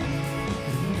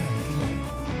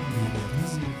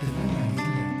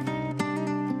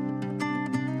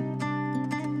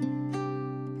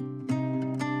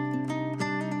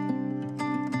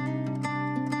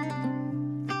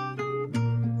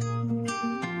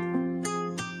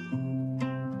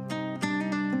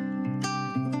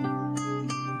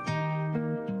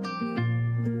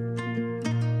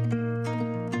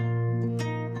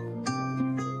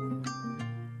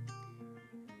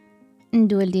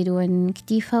 دول دون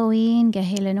تيفاوين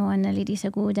جاهلا وانا اللي دي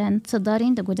سجودان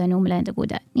تصدرين تجودان وملان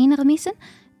تجودان نين غميسن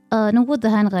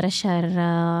نوضها نغير الشهر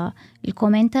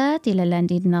الكومنتات إلى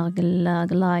لانديدنا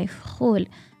لايف خول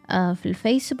في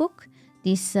الفيسبوك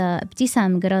ديس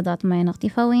ابتسام قرادات ما ينغ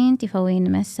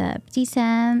تيفاوين مس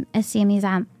ابتسام أسيمي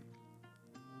زعم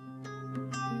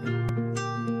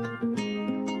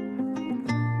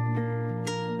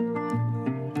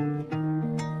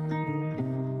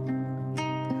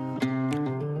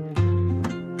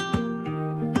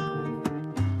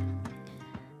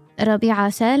ربيعة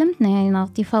سالم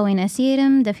تنين تيفاوين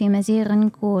أسيرم ده في مازيغيغن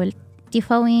كول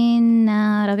تيفاوين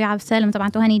ربيعة سالم طبعا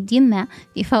تهاني ديما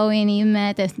تيفاوين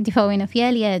يما تيفاوين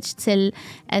فيالياج تسل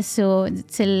أسو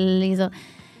تسل إذا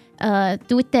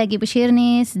توتاقي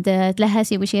بشيرنيس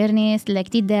تلهاسي بشيرنيس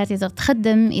لكتيد دارت إذا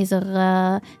تخدم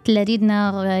إذا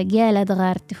تلاريدنا جيال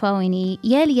أدغار تيفاويني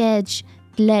يالياج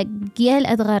جيال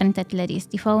أدغار انت تلاريس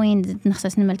تيفاوين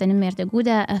نخصص نمل تانميرت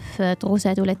جودة أف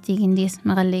تغوسات ولا تيجنديس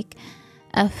مغليك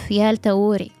أف يال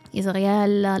تاوري إذا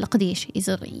غيال القديش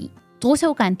إذا تغوسا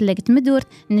وكانت لقت تمدورت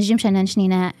نجمش أنا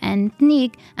نشنينا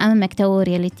أنتنيك أمامك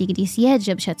تاوري اللي تيجدي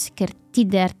سياجة بش تسكر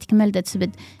تيدار تكمل دا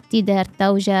تسبد تيدار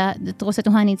تاوجا تغوسا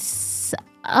تهاني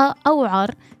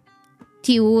أوعر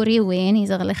تيوري وين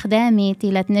إذا غل خدامي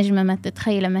تيلا تنجمة ما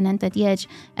تتخيل من أنت تياج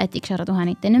أتيك شرطو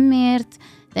هاني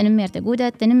تنميرت جودة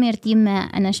تنميرت يما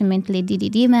أنا شمنت لي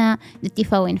ديما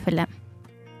تيفاوين فلا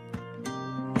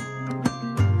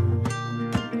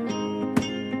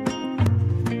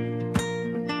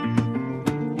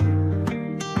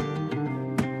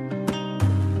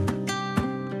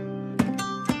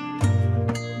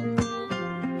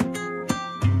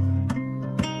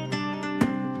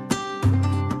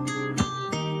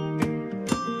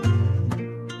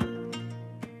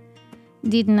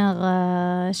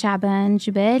ديدنا شعبان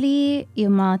جبالي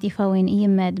يما تيفاوين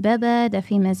يما دبابة دا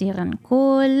في مازيغيغن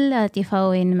كل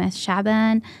تيفاوين ماس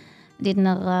شعبان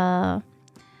ديدنا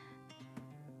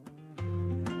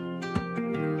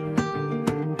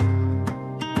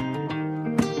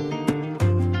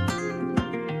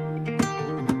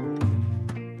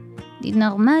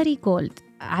ماري جولد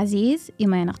عزيز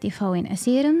يما ينغ تيفاوين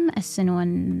أسيرم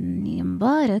السنوان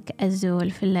يمبارك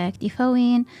الزول في اللاك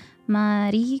تيفاوين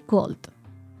ماري جولد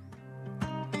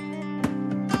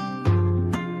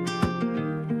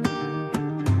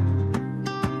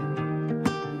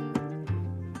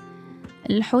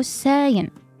الحساين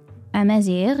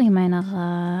أمازيغ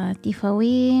يمانغ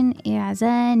تيفاوين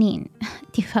إعزانين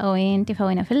تيفاوين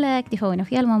في اللاك تيفاوين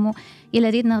في المامو إلا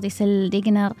ديدنا دي سل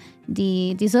ديجنر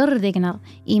دي زر ديجنر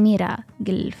إيميرا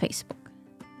قل فيسبوك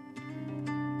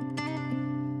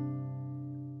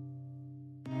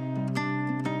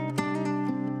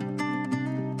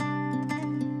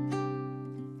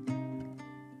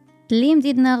تليم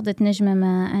ديدنا غدت نجمة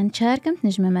ما نشاركم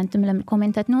نجمة ما نتملم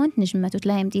الكومنتات نون نجمة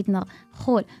تتلايم ديدنا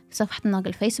خول في صفحتنا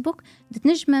الفيسبوك دت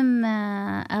نجمة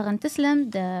ما أغن تسلم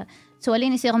دا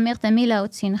سواليني سيغمير تميلة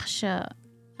وتسينخش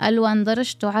ألوان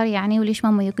درش تعار يعني وليش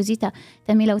ماما يوكزيتا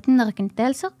تميلة وتنغ كنت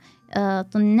تالسق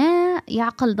طنا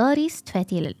يعقل داريس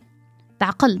تفاتيلل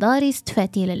تعقل داريس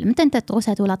تفاتيلل متى انت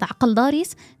تغوسات ولا تعقل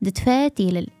داريس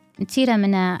دتفاتيلل نتيرا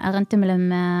من أغن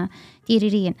تملم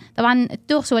تيريرين طبعا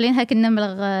التوغ سوالين هاك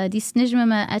النملغ ديس نجمة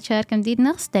ما أتشاركم ديد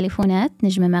نغس تليفونات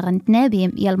نجمة ما غن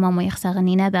تنابيم يال ماما يخسى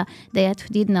غني نابا دايات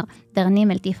فديدنا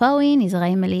دغنيم التيفاوين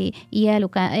إزغايم اللي يال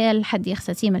وكا حد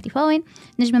يخسى تيم التيفاوين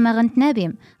نجمة ما غن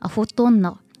تنابيم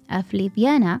أفوطون في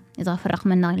ليبيانا إذا فرق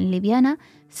منا ليبيانا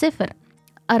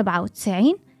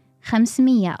 094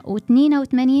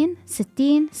 582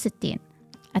 60 60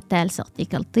 التال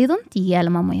سقطيك الطيضن تيال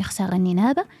ماما يخسى غني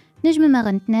نابا نجمة ما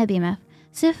غن تنابيم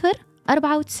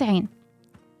 094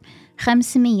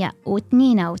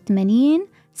 582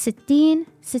 60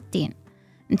 60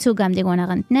 نتو قام ديقونا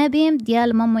غنت نابيم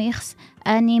ديال ماما يخس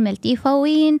اني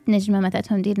ملتيفاوين نجمة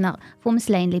متاتهم ديدنا فو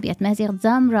مسلاين ليبيا تمازيغت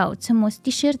زامرا وتسمو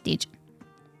ستيشيرتيج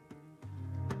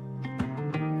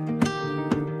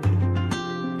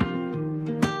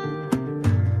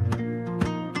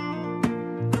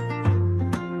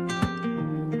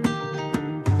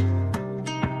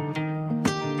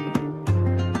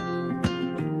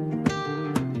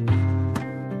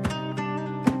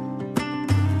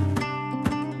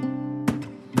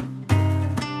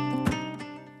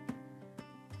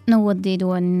نودد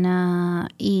وان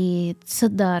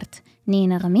يتصدرت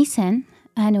نينا غميسن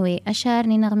هنوي أشار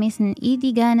نينا غميسن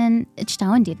إيدي جانن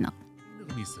اجتاون ديدنا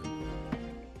غميسن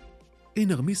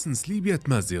إن غميسن سليبيا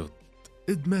تمازيغت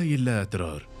إدما يلا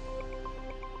ترار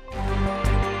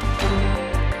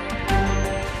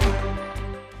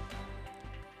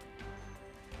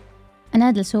أنا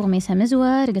هاد السوغ ميسا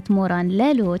مزوار قد موران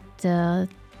لالوت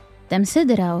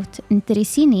تمسدراوت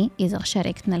انتريسيني إذا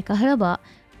شاركتنا الكهرباء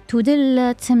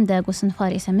تودل تسمدا قوسن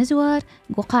فارسة مزوار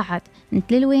قو قاعد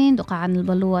نتللوين دو قاعد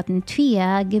البلوات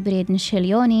نتفيا قبريد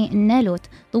نشليوني النالوت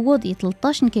طوضي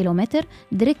 13 كيلومتر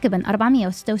دركبن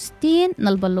 466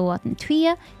 نالبلوات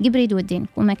نتفيا قبريد ودين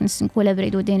وما كنسن كولا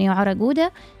بريد ودين يعرى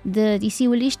قودة دي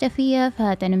سيو اللي اشتفيا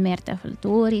فتنميرت في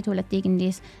الطوري تولت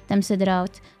تيجنديس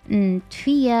تمسدراوت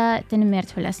نتفيا تنميرت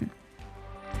في الأسن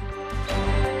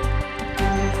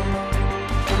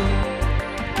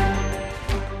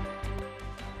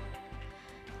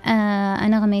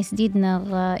أنا غميس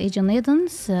ديدنا إيجا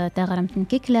نيضنس تغرمتن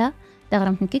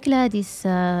كيكلا ديس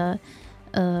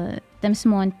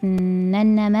تمسمون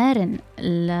ننمارن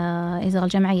إذا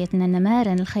الجمعية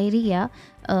ننمارن الخيرية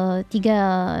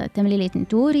تيجا تمليلية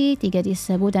نتوري تيجا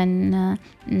ديس بودن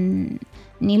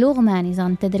نيلوغمان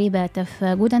إذا تدريبات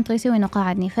في بودن تريسيوي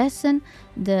نقاعد نفاسن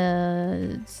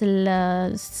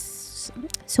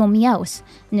سومياوس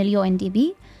من اليو ان دي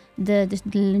بي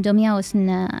دومياوس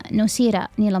نوسيرا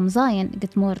نيلا مزاين قد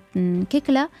مورت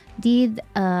كيكلا ديد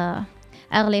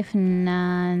أغلف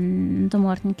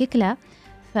نتمورت كيكلا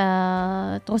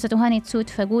فتغوستو هاني تسود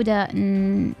فقودة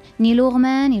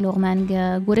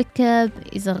نيلوغمان قركب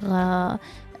إذا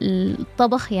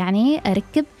الطبخ يعني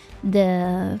أركب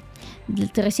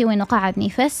ترسيوي إنه قاعد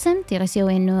نفسن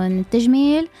ترسيوي إنه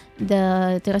التجميل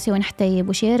ترسيوي نحتي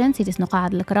بوشيرن سيتس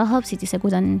نقاعد الكراهب سيتس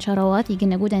جودا شروات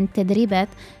يجينا جودا تدريبات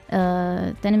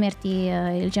تنميرتي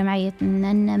الجمعية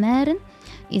ننمارن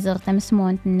إذا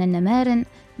تمسمون ننمارن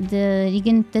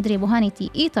يجين تدريب هانيتي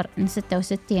إيتر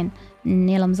 66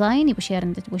 نيلا مزاين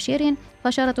يبوشيرن بوشيرين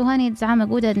فشارتو هاني زعما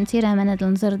جودا نسيرها من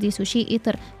النظر دي سوشي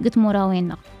إيتر قد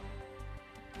مراوينا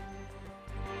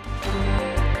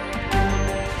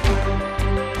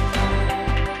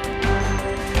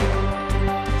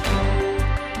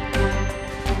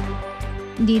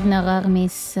ديدنا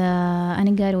غاغميس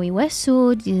أنا قالوا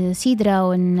يوسود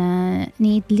سيدرا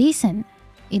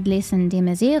يدليسن دي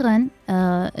مازيغن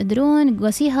درون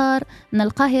وسيهار من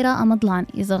القاهرة أمضلان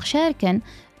إذا شاركا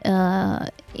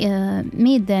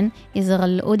ميدن إذا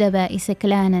الأدباء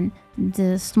إسكلانا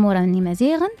سمورا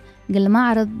مازيغن قل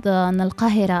معرض من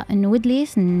القاهرة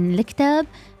ودليس الكتاب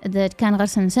كان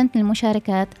غرسن سنة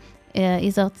المشاركات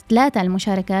إذا 3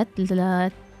 المشاركات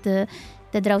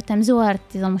تدرو تمزورت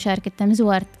إذا مشاركة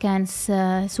تمزورت كان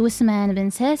سوسمان بن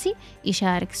ساسي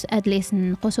يشارك أدليس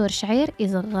قصور الشعير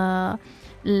إذا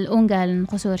الأونجال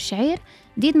قصور الشعير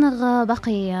ديدنا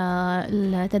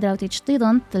باقي تدرو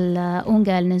تجتيضن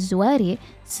الأونجال نزواري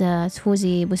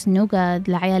سفوزي بوسنوغا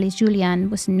العيالي جوليان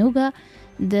بوسنوغا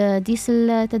ديس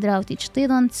تدرو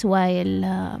تجتيضن سواي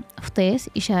الفطيس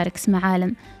يشارك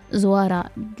معالم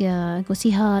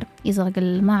زوارة ُسيهار إذا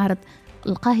المعرض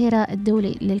القاهرة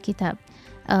الدولي للكتاب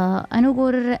أنا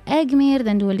أقول أجمير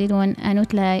دندول ديدون أنو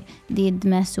تلاي ديد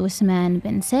ماس وسمان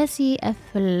بن ساسي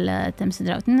أفل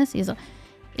تمسدرا وتنس إذا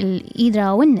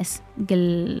إدراو النس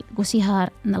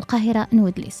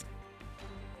قل ُسيهار ُالقاهرة ُدليس.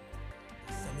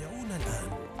 تستمعون الآن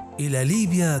إلى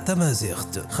ليبيا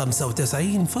تمازيغت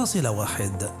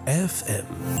 95.1 FM.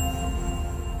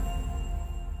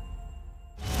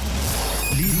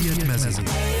 ليبيا تمازيغت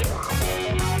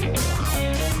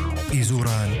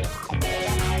إيزوران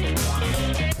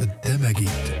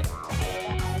الدماغيت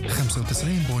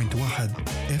 95.1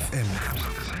 FM.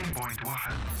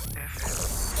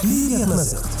 ليبيا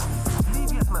تمازيغت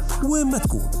وين ما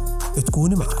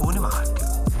تكون معك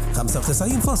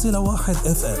 95.1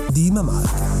 FM. ديما معك.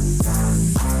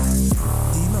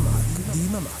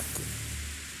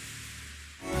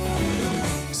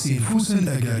 سيفوس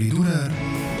الأجاري دولار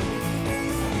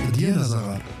ديال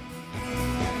زغار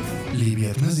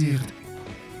ليبيا تمازيغت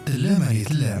تلاماني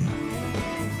تلام.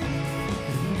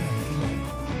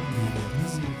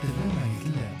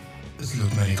 اسلوب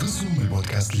ما يغزو من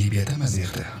البودكاست ليبيا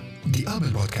تمازيغت دي أبل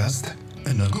بودكاست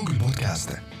إنه جوجل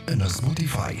بودكاست إنه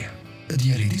سبوتيفاي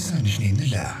ديالي ديسان جنين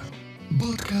الله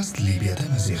بودكاست ليبيا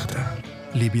تمازيغت.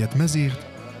 ليبيا تمازيغت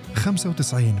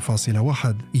 95.1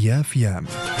 يا فيام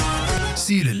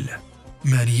سيلل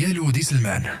مانيالو دي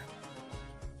سلمان.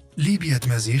 ليبيا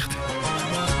تمازيغت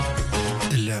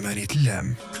تلاماني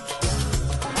تلام.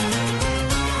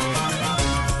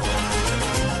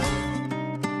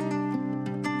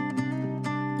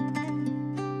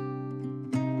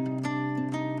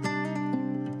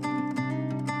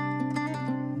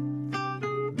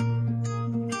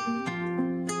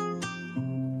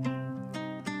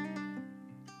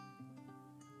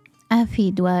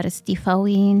 في دوار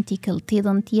ستيفاوين تيكل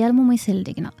تيضن تيال ممثل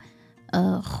دقنا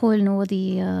خول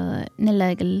نوضي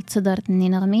نلاقي التصدرت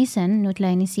ننеғ ميسن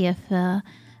نتلاقي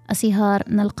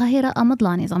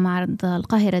نسيف ُسيهار َالقاهرة َأمեḍլان إذا معرض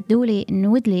القاهرة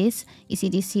الدولي ُدليس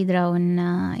يسيدي ïدراو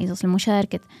إذا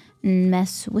المشاركة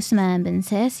ماس وسمان بن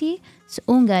ساسي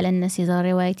سأونقال الناس إذا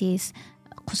روايتيس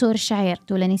قصور الشعير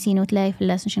تولا نسين وتلاقي في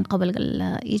اللاس نشين قبل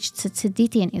يجت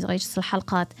سديتين إذا يجت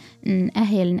الحلقات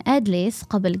أهل ادليس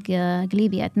قبل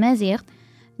ليبيا تمازيغت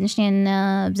نشين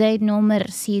بزايد نومر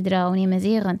سيدرا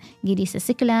ونيمازيغن جيديس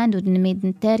سكلاند ودنميد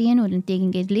نتارين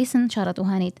ودنتيجن يدليسن شارتو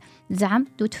هانيت زعم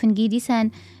دوتفن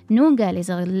جيديسان نون قال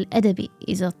إذا الأدبي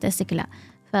إذا تسكلا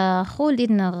فخول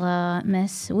ديدنا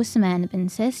ماس وسمان بن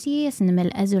ساسي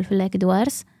اسنمل أزول فلاك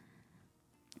دوارس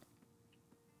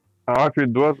عافية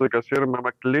دوار كثير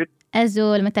ماماك تليد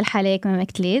أزول مثل حالك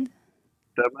ماماك تليد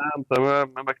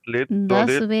تمام ماماك تليد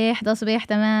دا صبيح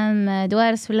تمام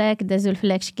دوارس فلاك دازول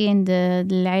فلاك شكين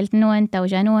العيلة نوان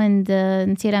توجانوان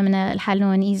نسيرا من الحال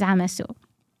نوان إيزعام السو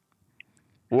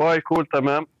واي كول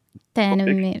تمام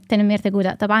تنميرت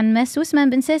تقول طبعا ماس وسمان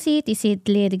بن ساسي تيسيد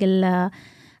ليد قل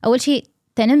أول شيء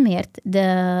تنميرت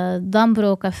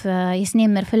دامبرو كف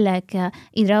يسنين مرفلك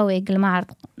إدراوي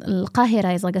المعرض القاهرة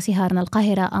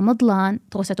إذا ُسيهار َالقاهرة أمeḍلان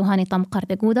توسطو هاني طمقر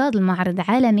دقودة المعرض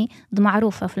عالمي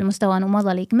معروفة في المستوى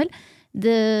ومضل يكمل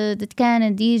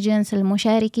كان دي جنس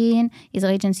المشاركين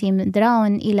إذا جنسي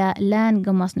دراون إلى لان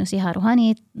قمص ُسيهار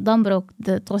وهاني دامبرو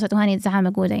توسطو هاني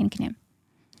زعامة قودة يمكن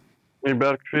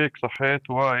يبارك فيك صحيت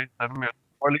واي تنميرت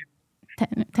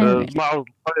معرض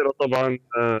القاهرة طبعا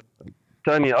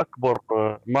ثاني أكبر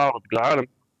معرض بالعالم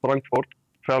فرانكفورت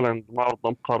فعلا معرض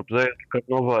مقارب زي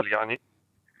الكرنفال يعني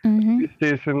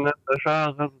يستيسن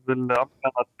شاغز بالعم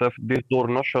كانت تفديس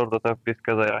دور نشر تفديس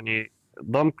كذا يعني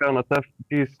ضم كانت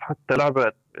تفديس حتى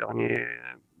لعبات يعني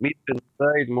 100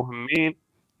 زايد مهمين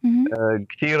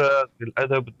كثيرة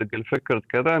الأدب الفكر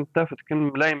كذا انتفت كل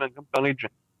ملايمة كم يجن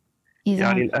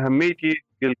يعني الأهمية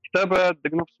الكتابة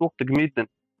دق نفس وقت جميدا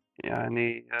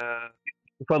يعني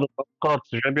استفادة أفكار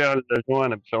جميع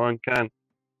الجوانب سواء كان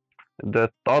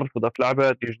التعرف في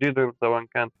لعبات جديدة سواء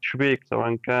كان تشبيك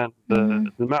سواء كان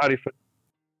المعرفة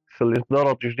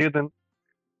الإصدارات جديدا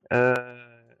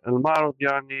المعرض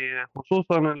يعني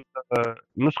خصوصا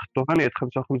نسخة هانية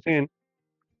 55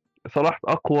 صراحة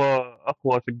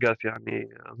أقوى سجاس يعني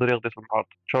طريقة المعرض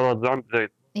شرط زعم زايد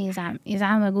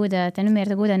يزعم جودة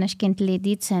تنميرت جودة نشكنت اللي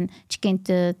ديتسن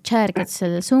شكنت شاركة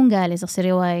السونغالي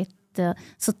زي رواية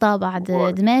سطابع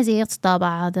دمازيغ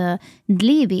سطابع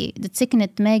دليبي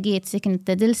تسكنت ماجي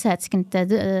تسكنت دلسات سكنت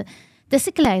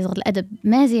تسكلايزر الأدب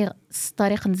مازيغ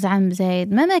طريقة زعم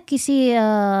زايد ما كيسي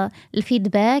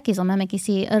الفيدباك إذا ما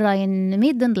كيسي الراين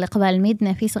ميدن الإقبال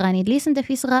ميدنا في صغاني دليسن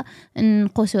في صغا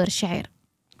قصور الشعر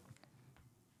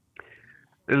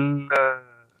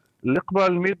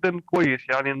الإقبال ميدن كويس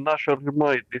يعني الناشر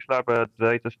مايد ليش لعبة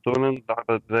زي تستونن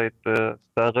لعبة زي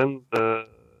ستاغن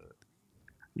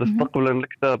تستقبل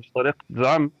الكتاب بطريقة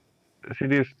زعم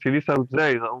سيدي سبب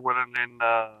زايد أولا لأن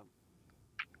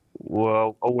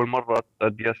وأول مرة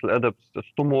أدياس الأدب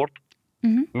استمرت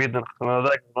ميدن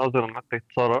خناداك ناظر متى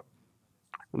يتصرى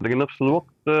لكن نفس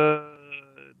الوقت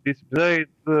ديس زايد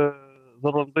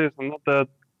زرنديس أنت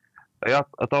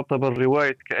تعتبر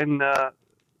رواية كأن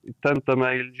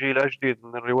تنتمي الجيل الجديد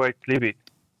من الرواية ليبي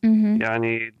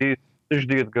يعني دي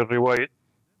تجديد الرواية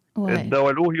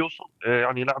الدولوه يوصل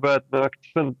يعني لعبات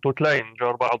بكتسن توتلاين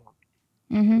جار بعضهم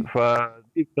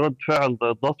فدي رد فعل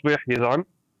تصبيح يزعم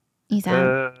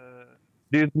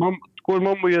دي تكون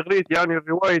مم يغريت يعني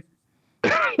الرواية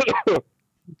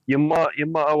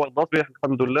يما أول تصبيح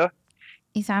الحمد لله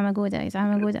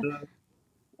يزعم موجودة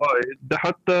ده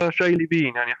حتى شيء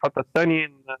ليبيين يعني حتى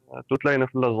الثانيين توتلاين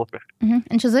في الصباح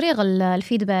انش زريغ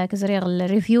الفيدباك زريغ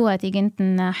الريفيوات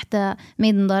يجنت حتى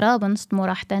ميدن ضرابا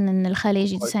نستمر حتى ان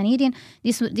الخليج سانيدين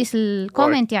ديس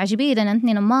الكومنت يعجبي لان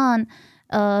انتني نمان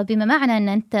بما معنى ان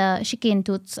انت شكين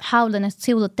تحاول ان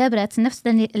تصيود التبرات نفس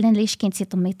اللي ليش كنت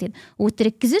تطميتين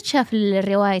وتركزتش في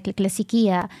الروايات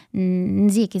الكلاسيكيه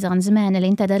نزيك اذا زمان اللي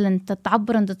انت دل انت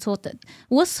تعبر انت تصوت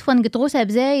وصفا قطوسها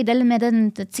بزاي دل ما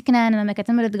دل تسكنان ما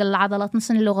كتمرد العضلات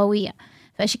نص اللغويه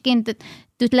فشكين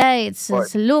تلاقي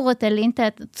اللغه اللي انت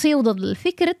تصيود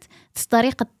الفكره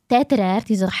طريقه تاترار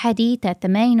تزر حديثه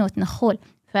تماين وتنخول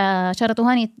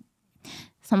فشرطوا هاني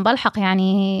صنبلحق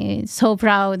يعني so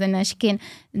proud أنا شكين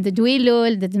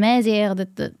دويلول مازيغ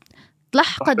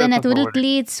تلحق أنا تولد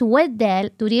ليد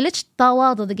سودال توليلش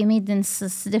تواضع جميد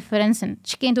ديفرنسن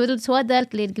شكين تولد سودال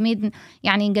توليد جميد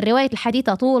يعني الرواية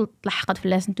الحديثة طول تلحقت في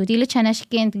اللسن توليلش أنا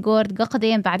شكين تقورد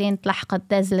قديم بعدين تلحقت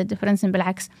تازل ديفرنسن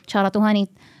بالعكس شارته هاني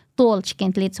طول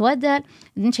شكين توليد سودال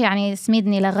نش يعني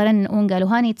سميدني لغرن أونجالو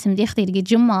هاني تسمديختي لقيت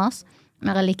جماس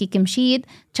ما غليكي كمشيد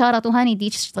شارة وهاني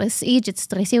ديش ستريس إيجت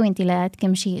ستريسي وانتي لا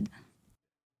كمشيد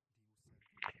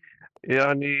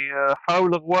يعني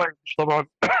حاول غواية طبعا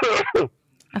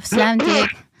أفسلامتك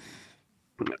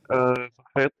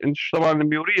صحيت إنش طبعا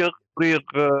ميوريغ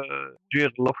جيغ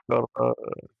الأفكار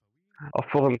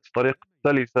أفغن طريقة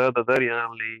سلسة دا داري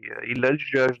اللي إلا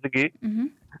الجاج دقي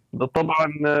ده طبعا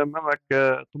مامك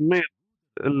تميت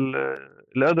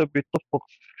الأدب يتفق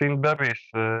سين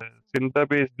بابيس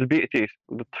بالبيئتيس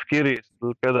بالتفكيريس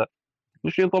بالكذا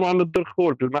نشين طبعا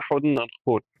الدرخول بالمحود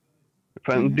الخول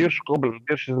فنديرش قبل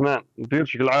نديرش زمان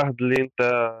نديرش العهد اللي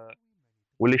انت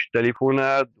وليش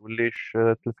تليفونات وليش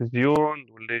تلفزيون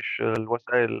وليش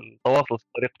الوسائل التواصل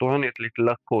طريقته هنيت اللي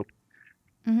تلاقول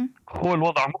خول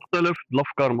وضع مختلف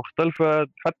الأفكار مختلفة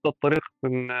حتى الطريقة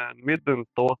نميد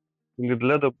التواصل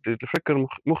الأدب الفكر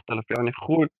مختلف يعني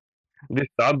خول ديش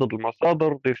تعدد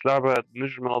المصادر ديش لعبة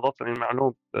نجم مناضات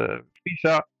المعلوم في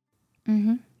ساعة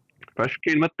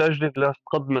فاشكيل ما التجديد اللي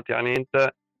تقدمت يعني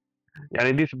انت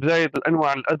يعني ديش بزايد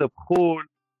الانواع الادب خول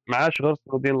معاش غير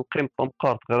دين القيم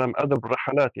طمقات غير ادب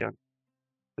الرحلات يعني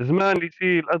زمان اللي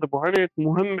يصير الادب وهنيت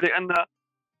مهم لان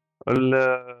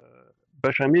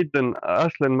البشاميد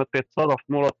اصلا ما تتصرف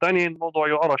مرة ثانية الموضوع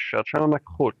يعرش عشان ما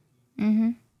خول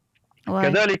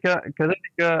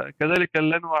كذلك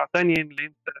الانواع ثانية اللي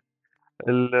انت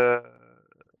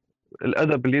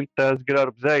الادب اللي انت زقرار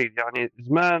بزايد يعني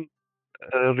زمان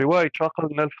الرواية شاقل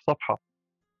من 1000 صفحة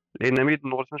لأن ميد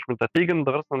نغرسناش من تقيقن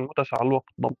درسنا المتسع الوقت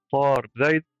ضبطار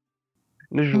بزايد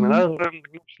نجم نغرم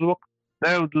نفس الوقت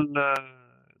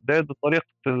داود طريقة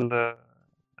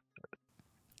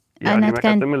يعني أنا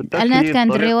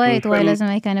كانت الرواية واي لازم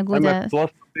هي كان أقولها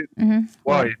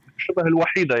واي شبه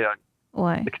الوحيدة يعني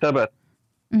واي كتابات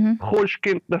خوش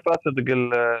كنت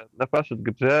نفاسد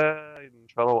بزايد من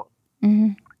شروة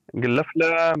قل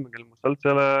الأفلام قل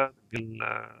المسلسلات قل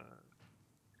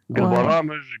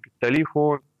البرامج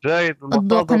التليفون زايد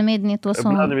الضوء ميدني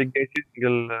توصل بلاد بيجيسيس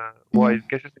واي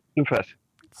بيجيسيس تنفاس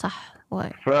صح واي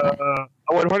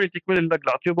فأول هوني تكمل لك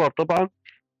الاعتبار طبعا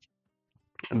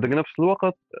عندك نفس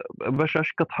الوقت باش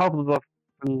عشان تحافظ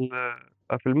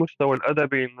في المستوى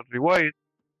الأدبي من الرواية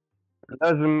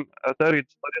لازم تريد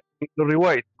طريقة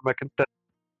الرواية ما كنت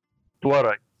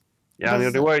توري يعني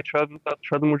الرواية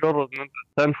شاد مجرد ان انت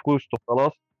تنفس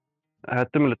خلاص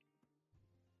هتملت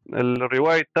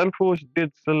الرواية تنفس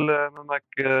ديد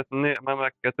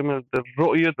مامك تملت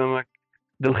الرؤية مامك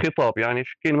الخطاب يعني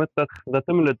شكين متى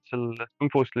تملت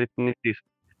التنفس اللي تنفيس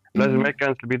لازم هيك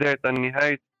كانت البداية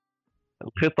النهاية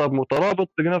الخطاب مترابط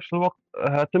بنفس الوقت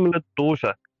هتملت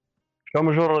طوسة شو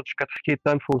مجرد كتحكي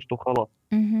تنفس وخلاص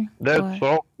ده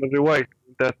صعوبة الرواية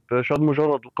انت شاد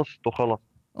مجرد القصة وخلاص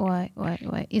واي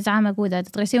إذا عم جودة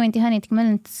ترسيو أنت هاني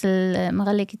تكمل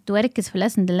مغلق توركز في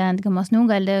الأسند اللي عندك مصنوع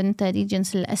قال أنت دي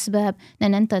جنس الأسباب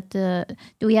لأن أنت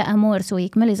تويا أمور سو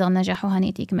يكمل إذا نجحوا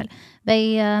هاني تكمل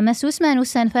بي مسوس ما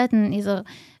نوسان فاتن إذا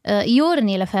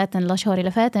يورني لفاتن لشهر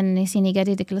لفاتن يسيني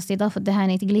قريدك الاستضافة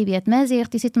دهاني ليبيا تمازيغ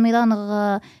تيسيت ميدان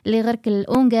اللي غيرك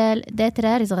الأونجال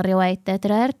داترار إذا رواية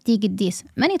داترار تيجي الديس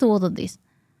ماني توض الديس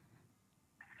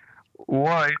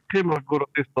واي قيمة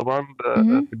الجورتيس طبعا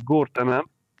الجور تمام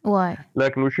واي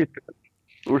لكن وشيت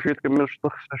كملش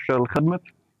تخصش الخدمة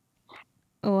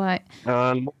واي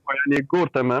الموضوع يعني جور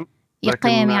تمام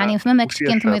يقيم يعني في ممك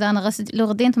كنت ميدان غسد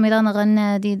لغدين ميدان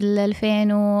غنى دي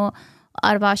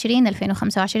 2024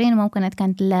 2025 ممكن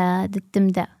كانت لا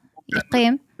تمدا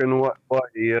يقيم ممكن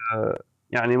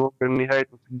يعني ممكن نهاية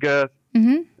مسجاس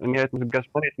نهاية مسجاس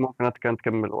طريق ممكن كانت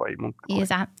تكمل واي ممكن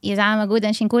يزعم جودا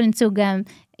نشين كل نتسوقام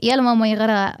يلا ما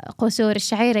يغرى قصور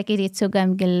الشعيرة كده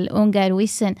تسوقام قل أونجال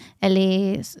ويسن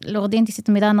اللي لغدين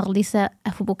تيست ميدان غليسة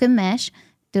أفو بكماش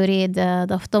تريد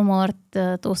دفتمرت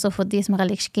توصف الديس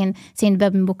مغلقش كين سين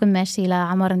باب من بكماش سيلا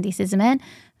عمر ديس الزمان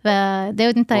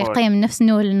فداود انت يقيم نفس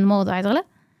نوع الموضوع يدغلا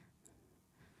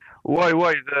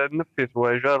واي نفس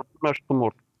واي جار ماش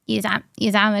تمر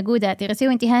يزعم جودة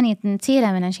تغسيو انت هاني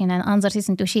تنسيلا من عشان انظر سيس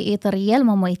انتو شيء طريال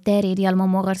مامو يتاري ديال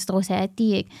مامو غير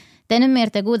ستغوساتيك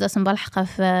تنميرت جودة سنبالحقة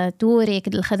في توريك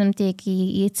الخدمتك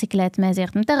يتسكلات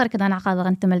مازيغت انت غير كده نعقاب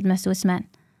غنتمل دمس وسمان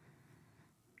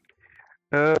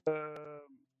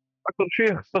أكثر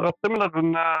شيء استغربت تملغ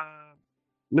إن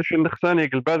مش نخساني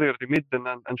البادر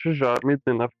ميدنا نشجع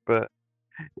ميدنا في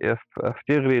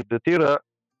تغري تيرا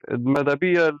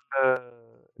المدابية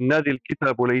النادي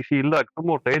الكتاب ولا يسير لك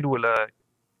أمور تعيد ولا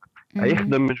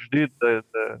يخدم من جديد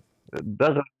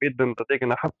دغل ميدنا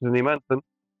تتيكنا حفظ نيمانتن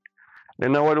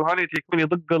لأنه ولو هاني تيكون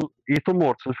يضقل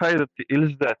يتمور الفائدة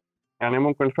الزداد يعني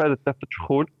ممكن الفائدة تفتش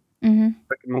خول لكن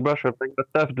مباشرة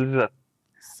تفتش الزداد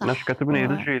ناش كتبني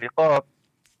يلجي لقاء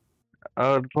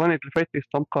الثواني الفايت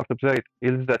يستمقر بزايد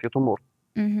يلزات يتمور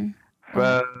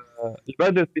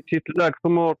فالبادر تلاقي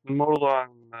تمور من موضوع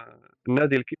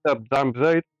النادي الكتاب دعم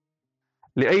بزايد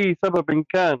لأي سبب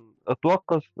كان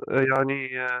اتوقف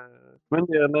يعني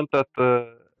أتمنى أن أنت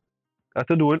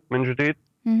تدول من جديد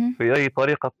في أي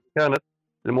طريقة كانت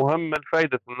المهم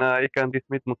الفائدة أنها أي كان دي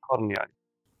سميت متقارن يعني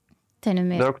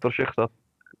تنميرت ده أكتر شيء خاص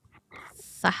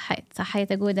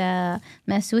صحيت جودة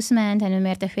مسوس ما أنت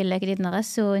نمرت في اللي جديد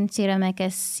نغسو نتيرا ما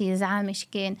كس يزعمش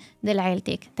كين دل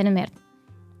عيلتك تنمرت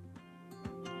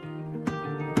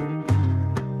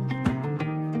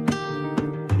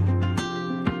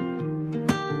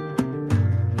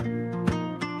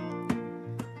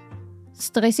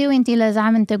استغيسيو انتي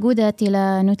لزعم انت جودة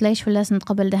تلا نتلايش في اللاس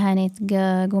نتقبل دهانيت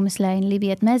جو مسلاين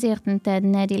ليبيا تمازيغت انت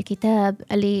نادي الكتاب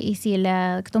اللي يسي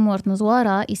لكتمورت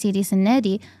نزوارة يسي ديس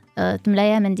النادي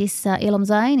تملايا من ديس إلم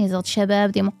زاين إذا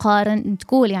شباب دي مقارن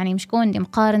تقول يعني مش كون دي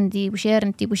مقارن دي بشير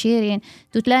انتي بشيرين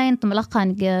تتلاين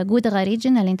تملقان جود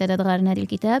غاريجن اللي انت تدغار نادي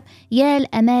الكتاب يا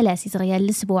الأمالة سيزغ يا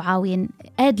الأسبوعاوين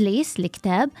أدليس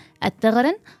الكتاب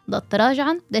التغرن ضد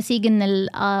تراجعا دا سيجن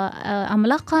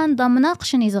الأملاقان دا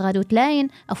مناقشن إذا دو تلاين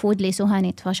أفود ليسو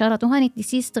هانيت فشارة هانيت دي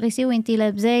سيس تغيسيو انتي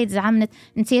لبزايد زعمنت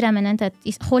نسيرا من انت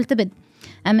خول تبد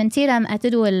أما نتيرا ما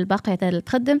أتدو الباقية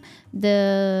تخدم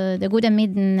دا جودة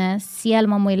ميدن سيال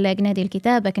مامو إلا نادي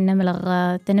الكتاب لكن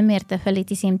نملغ تنميرت فاللي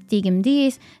تيسيم تيجي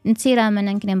مديس نتيرا ما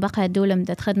نمكن باقية دولة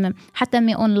مدى تخدم حتى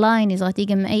مي أونلاين إذا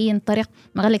تيجي من أي طريق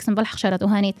مغلق سنبالح شارة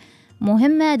وهانيت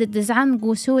مهمة دا دزعم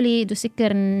قوسولي دو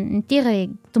سكر نتيغي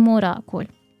تمورا كول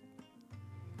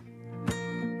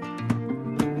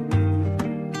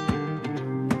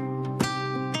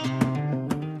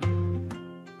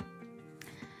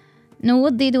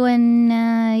نوضي دوان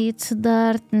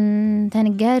يتصدر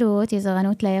تنقارو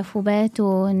تيزغانو تلايا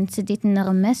فوباتو نسديت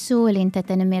نغمسو اللي انت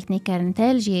تنميرت نيكار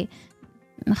تالجي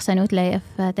مخسانو تلايا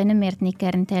تنميرت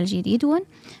نيكار تالجي ديدون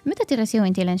متى تغسيو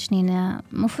انتي لانشنين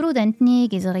مفروض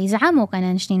انتنيك إذا يزعمو كان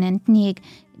انشنين انتنيك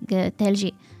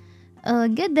تالجي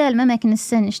قد المماكن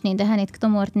السن نشنين دهاني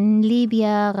تكتمورت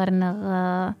ليبيا غرنغ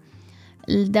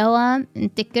الدوام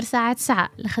نتكر ساعة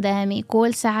الخدامي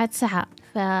كل ساعة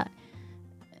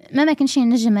ما كنشين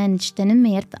نجم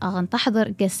نجتنميرت أغن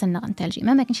تحضر قسن نغن تلجي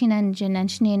ما كنشين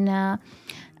نجنين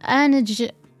أنج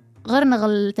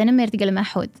غرنغ تنميرت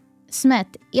لماحود سمعت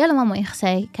يلا ماما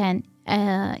يخساي كان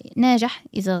ناجح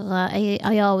إذا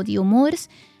أياود يومورس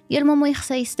يلا ماما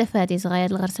يخساي يستفاد إذا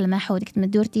غير الغرس الماحود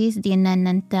كتمدورتيس دينا أن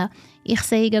أنت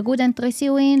يخساي قاقود أنت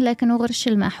غيسيوين لكن غرش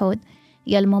الماحود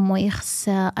يلا ماما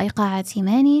يخسا أي قاعد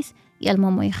سيمانيس يلا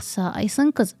ماما يخسا أي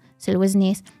سنقز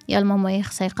سلوزنيس يا ماما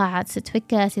يخسى قاعد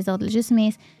ستفكاس يزغد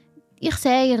الجسميس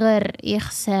يخسى يغر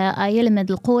يخسى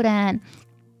يلمد القرآن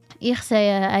يخسى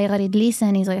أي غير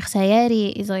يدليسن إذا يخسى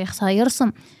ياري إذا يخسى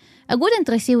يرسم أقول أنت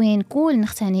ريسيوين كل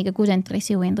نخساني أقول أنت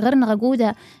ريسيوين غير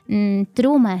نقوده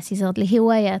تروما سيزاد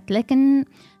الهوايات لكن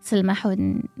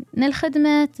سلمحود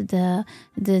الخدمة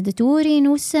د توري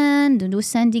نوسان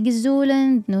دوسان دي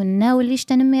جزولن نناوليش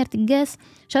تنميرت الجاس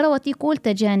شروتي كل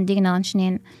تجان دينا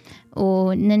عنشنين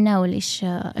ونناوليش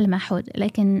المحود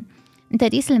لكن أنت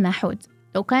ديس المحود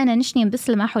لو كان نشنين بس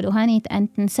المحود وهاني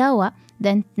أنت نساوى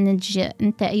ده أنت نج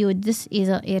أنت أيودس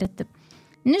إذا يرتب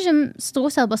نجم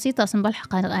ستروسة بسيطة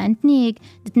سنبالحق أنتنيك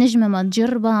تنجمة ما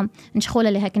تجربة نشخولة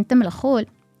لها كنت ملخول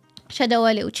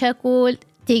شدوالي وتشاكول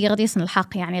تيجر ديسن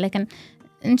الحق يعني لكن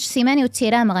نش سيماني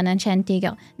وتسيرا مغانا نشان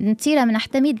تيجر نتسيرا من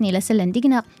احتميدني لسلن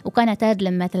ديقنا وكانت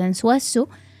تادلم مثلا سواسو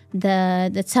دا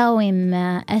تساوم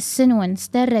السنون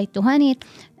ستريت وهانيت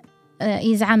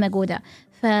يزعم قودا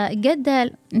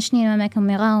فقدل نشنين ما كم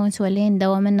يغاون سوالين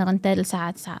دوا من غنتادل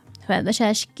ساعات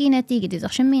فبشا شكينا تيجي دي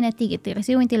شمينا تيجي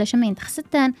تغسي وانتي لشمين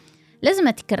تخستان لازم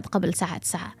تكرت قبل ساعة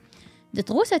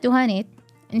دتغوسة تهانيت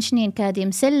نشنين كادي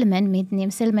مسلمن ميدني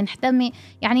مسلمن حتى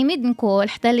يعني ميدن كول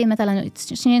حتى لي مثلا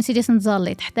شنين سيدي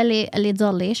سنتظلي حتى لي اللي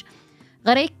تظليش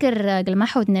غريكر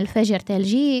المحود من الفجر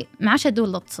تلجي معاش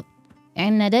دول لتصد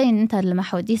يعني داين انت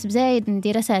المحود ديس بزايد من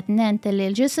دراسات انت اللي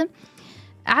الجسم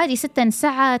عادي 6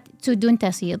 ساعات تودون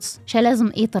تسيض شا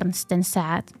لازم ايطر 6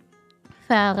 ساعات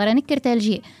فغرانكر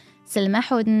تلجي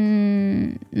سلمحود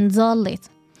نظليت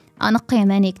انقي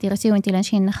ماني كتير سي وانتي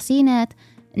لانشين نخسينات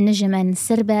نجمان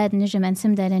نسرباد نجمان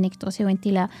نسمدا لانك ترسي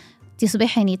وانتي لا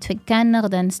تصبحني تفكان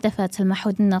نغدا نستفاد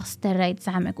سلمحود النغس ترايد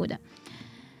زعما كودا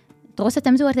تروسة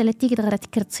تمزور تلتيك غير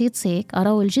تكر تصيد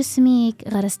أراو الجسميك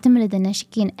غير استملد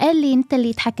الناشكين قال لي انت اللي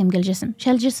يتحكم قال الجسم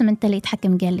شال الجسم انت اللي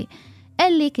يتحكم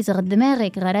قال لي كيزغ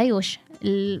دماغك غرايوش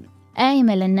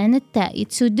الآيمة لأن نتا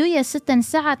يتسودويا 6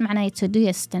 ساعات معناه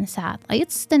يتسودويا 6 ساعات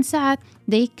أيت 6 ساعات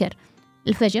ديكر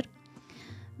الفجر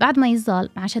بعد ما يزال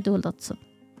مع شدول تصد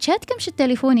شات كمش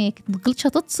التليفونيك تقلت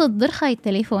شتصد درخاي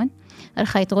التليفون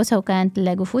رخاي تغوسها وكانت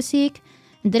تلاقو فوسيك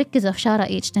دركز في شارع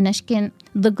ايج تنشكين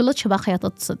دقلتش باقية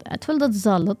تتصد أتفلد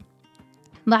تزالط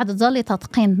بعد تزالي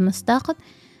تتقيم بمستاقب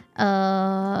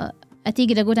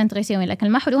أتيجي دقود أنت غيسيوين لكن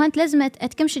المحول وهانت لازم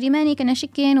أتكمش ديماني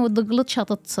كنشكين وتقلتش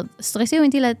تتصد استغيسيوين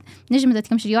تلا نجم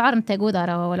تكمش ديوعر نتاقود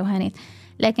أروا ولو هانيت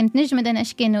لكن تنجم دنا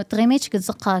أشكين وتغيميتش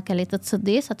كتزقاك اللي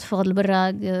تتصدي ستفغل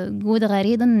البرا جود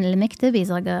غريضا المكتب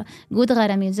إذا جود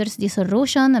غرامي زرس دي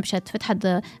سروشن بشات فتح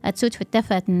أتسود في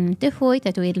التفات تفوي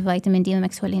تتويد الفيتامين دي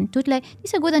مكسولين توتلاي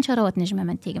ديسا جود إن شروات نجمة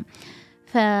من تيجم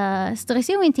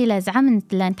فاستغيسي وانتي لازعم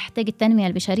لان تحتاج التنمية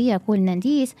البشرية كل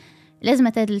نديس لازم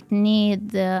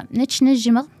تنيد نتش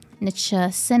نجمة نتش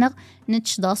السنغ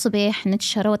نتش دا صباح نتش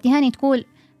شروات هاني تقول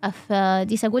أف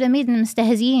ديسا جود ميد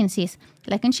مستهزيين سيس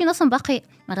لكن شي نصن باقي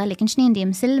مغالك نشنين دي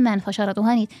مسلمان فشارت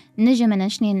وهاني نجم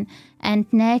نشنين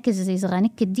أنت ناكز زي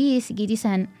زغانك الديس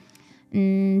جيديسان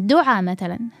دعاء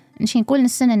مثلا نشين كل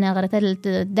السنة نغرت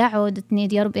الدعوة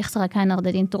تنيد يا رب يخسر كان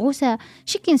غدين تغوسا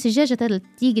شكين سجاجة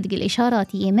تيجي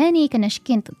الإشارات يماني كنا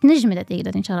شكين تنجم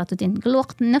تيجي إشارات تدين كل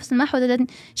وقت نفس المحو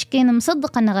شكين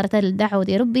مصدق أن غرت الدعوة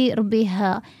دي ربي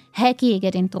هاكي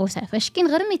قاعدين تغوسا فشكين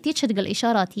غرمي تيتشد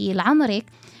الإشارات هي العمرك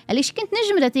اللي شكين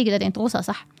تنجم تيجي تغوسا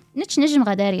صح نتش نجم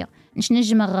غداريا نش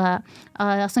نجم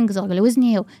صنقزر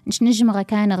الوزني نش نجم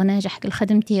كان ناجح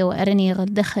الخدمتي وأرني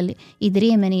دخل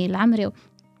يدريمني العمري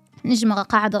نجم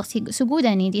قاعد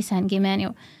سجوداني ديسان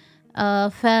جيمانيو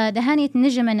فدهاني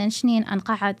نجم نشنين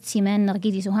أنقعد سيمان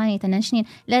نرقيدي سهاني تنشنين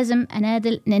لازم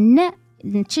أنادل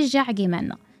نتشجع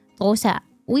جيماننا غوسا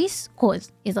ويس كوز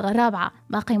إذا الرابعة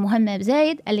باقي مهمة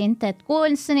بزايد اللي أنت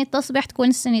تكون السنة تصبح تكون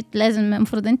السنة لازم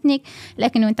مفروض أنتنك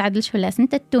لكن وأنت عدلش في اللاس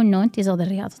أنت تونون تزود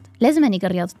الرياضة لازم أنيق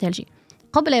الرياضة التلجي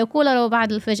قبل يقول لو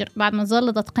بعد الفجر بعد ما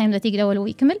تظل تقيم دتيق دول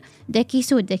ويكمل دا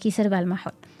كيسود دا كيسر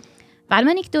بالمحول بعد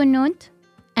ما نيك تونون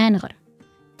أنغر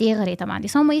تيغري طبعا دي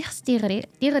صوم يخص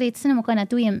تيغري تسنة مكانة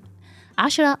تويم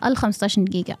 10 ل 15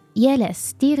 دقيقة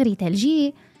يالاس تيغري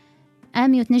تلجي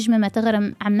آمي وتنجم ما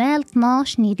تغرم عمال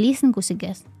 12 يدليسن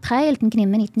كوسجاس تخيل تمكن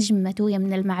مني تنجم ما تويا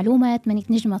من المعلومات مني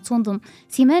تنجم ما تصندم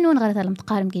سيمان ونغرت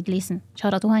المتقارم يدليسن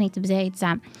شارتوهاني تبزايد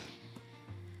زعم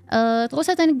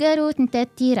تغوسة تنقارو تنتات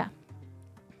تيرا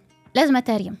لازم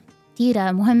تاريم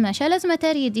تيرا مهمة شا لازم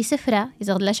تاري دي سفرة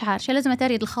يزغد الأشعار شا لازم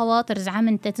تاري الخواطر زعم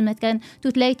انت تزمت كان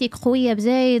توتلايتك قوية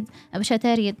بزايد أبشا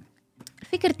تاري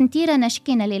فكرة نتيرا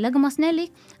ناشكينا لي لقمص نالي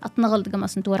أتنغلد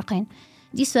قمص نتورقين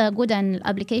ديسا جود عن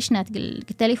الابليكيشنات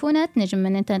التليفونات نجم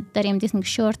من انت تريم ديسن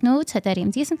شورت نوتس هتريم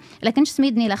ديسن لكن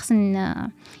سميدني لخصن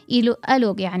إلو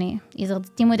ألوج يعني إذا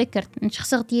تيمو ذكرت نش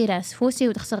خسر تيراس فوسي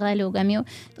وتخسر ألوج أميو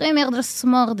تغيم يقدر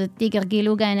السماغ د تيجر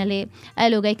جيلو جانا لي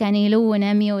ألوج كان يلون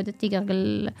أميو د تيجر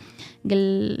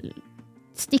جل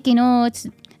ستيكي نوتس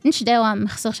نش دوام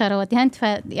مخسر شرواتي هانت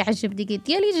فيعجب دقيت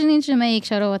يلي جنين جمايك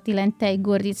شرواتي لانت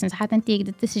يقول دي ساعات انت يقد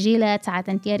التسجيلات ساعات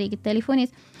انت يريق التليفونيت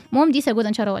مهم دي ساقود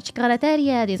ان شرواتك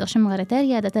غلطاريا دي زغشم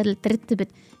غلطاريا دا ترتبت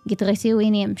قد غيسي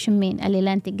ويني مشمين اللي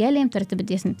لانت قاليم ترتبت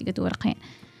دي سنتي قد ورقين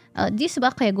دي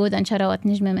سباقي يقود ان شروات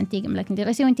نجمة من تيقم لكن دي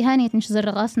غيسي وانت هانيت نشزر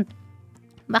غاصن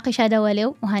باقي شادة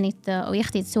ولو وهانيت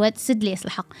ويختي سواد سد ليس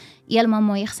الحق يا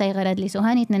المامو يخسي غراد ليس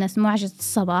وهانيت ناس معجزة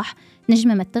الصباح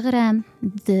نجمة ما تغرام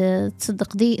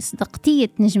تصدق دي صدقتية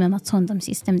نجمة ما تصندم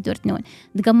سيستم دورت نون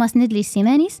دقماس ندلي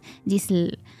السيمانيس ديس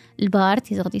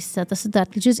البارت يزغديس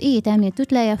تصدرت الجزئية تامية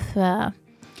تتلايا في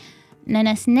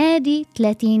ناس نادي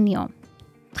 30 يوم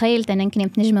تخيلت أنا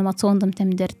كنت نجمة ما تصندم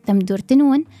تمدورت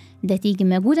نون دا تيجي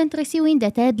موجودة ترسيوين دا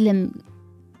تادلم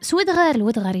سود غير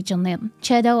الود غير يجنيض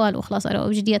شادوال وخلاص أروح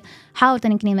بجديد حاولت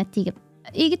أن كلمة تيجي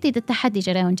إيجتي التحدي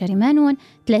جراون جريمانون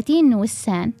 30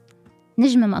 نوسان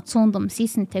نجمة ما تصندم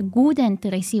سيسن تجودا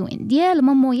تريسيوين ديال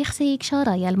مامو يخسي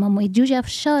كشارة يا المامو يتجوجا في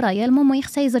الشارة يا المامو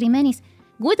يخسي زريمانيس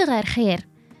جود غير خير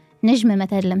نجمة ما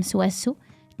تدلم سواسو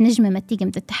نجمة ما تيجي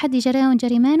التحدي جراون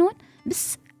جريمانون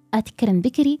بس أتكرم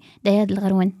بكري دياد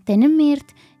الغروان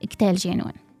تنميرت اكتال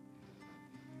جينون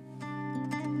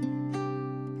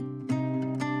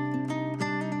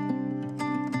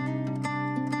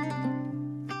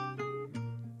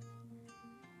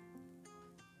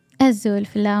الزول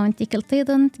في اللاون تيكل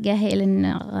طيضن تجاهل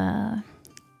إن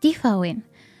تيفاوين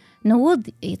نوض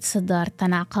يتصدر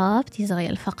تنعقاب تيزغي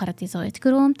الفقرة تيزغي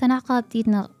تكروم تنعقاب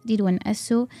ديدون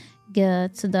أسو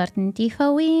قد صدرت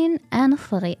تيفاوين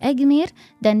أنفغي أجمير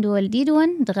دندول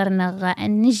ديدون دغرنا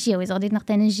النجية ويزغديد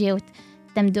نقطة نجية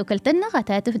وتمدوك التنغة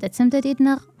تاتف سمت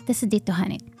ديدنغ تسديد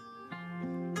تهانيد.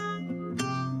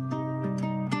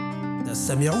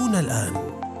 تستمعون الآن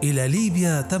إلى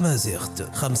ليبيا تمازيغت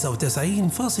 95.1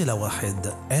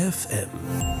 FM.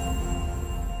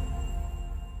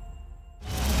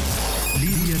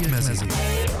 ليبيا تمازيغت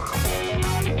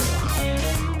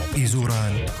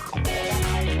إيزوران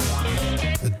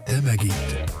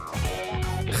الدمجيت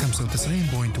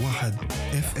 95.1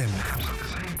 FM.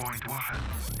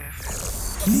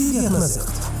 ليبيا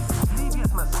تمازيغت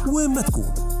وين ما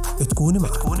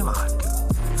تكون معك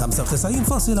 95.1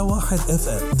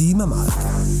 FM ديما معك.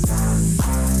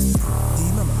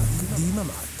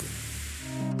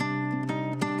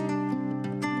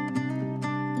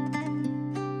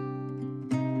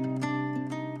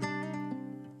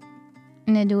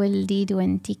 ندول ديد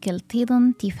وانتيكل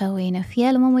تيضن تيفاوين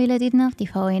فيال مامي لديدنا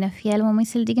تيفاوين فيال مامي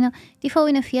سلدقنا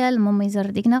تيفاوين فيال مامي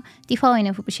زردقنا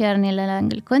تيفاوين فبشارني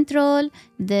للانجل كنترول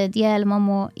ديال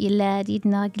مامو يلا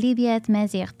ديدنا ليبيا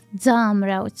تمازيغت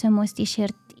زامرا وتسموس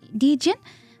تيشيرت ديجن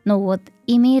نوض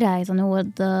إميرايز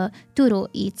نوض تورو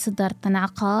يتصدر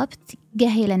تنعقاب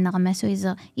جاهل النغمة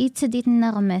سويزا يتسديت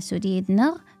النغمة سوديد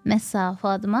نغ مسا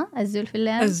فاطمة الزول في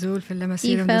الله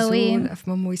مسيرة نزول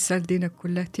أفممو يسردينا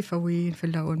كلها تيفاوين في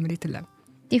الله والمريت اللام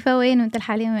تيفاوين وانت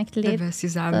الحالية مكتليد بس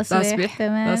يزعم تصبيح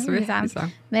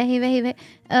باهي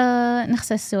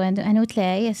نخص السواد أنا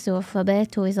وتلاقي السوف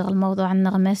باتو يزغ الموضوع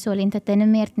النغمة سولي انت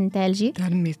تنميرت نتالجي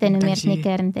تنميرت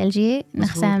نكار نتالجي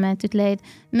نخصها ما تتلاقي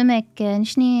ممك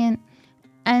نشنين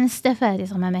أنا استفاد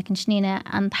يزغ ممك نشنين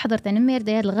أن تحضر تنمير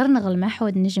ديال الغرنغ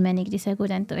المحود نجمانيك دي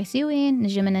ساقود عن تغيسيوين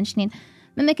نجمانا نشنين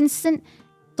ممك نسن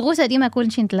تغوسة ديما كل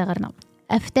نشين تلغرنا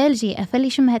أفتالجي أفلي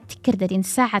شمها تكر دين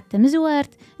ساعة تمزوارت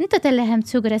انت تلهم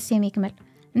تسوق رسيم يكمل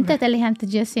انت تلهم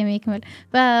تجسيم يكمل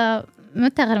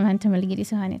فمتى غرمها انتم اللي قدي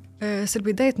سوهانين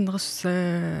البداية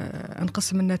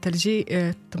نقسم لنا تلجي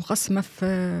تمقسمة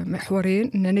في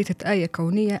محورين ان نيتة آية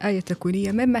كونية آية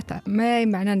تكوينية ما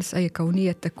معنى نس آية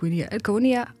كونية تكوينية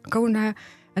الكونية كونها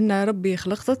أن ربي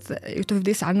خلقت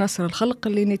يتفديس عن ناصر الخلق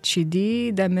اللي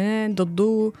نتشدي دمان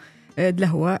ضدو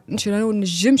الهواء نشلون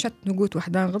نجمش نقول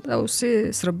وحدان غد أو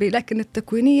ربي لكن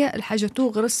التكوينية الحاجة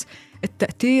تغرس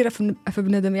التأثير في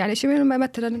بندم يعني شيء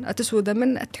مثلا أتسود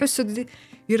من تحس دي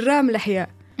يرام الأحياء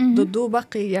ضدو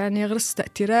باقي يعني يغرس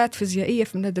تأثيرات فيزيائية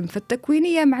في بندم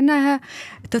فالتكوينية معناها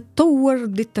تتطور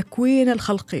للتكوين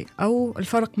الخلقي أو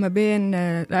الفرق ما بين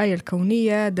الآية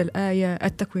الكونية والآية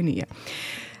التكوينية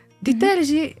دي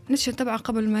تالجي نشان طبعا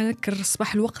قبل ما نذكر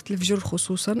الصباح الوقت الفجر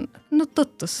خصوصا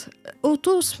نتطس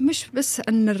وطوس مش بس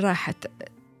أن الراحة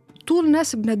طول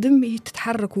ناس بندم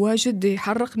تتحرك واجد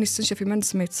يحرك نستنشف في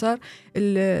منس ما يتصار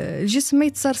الجسم ما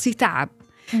يتصار سيتعب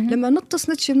لما نطس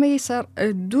نتش ما يصار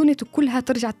الدنيا كلها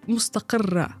ترجع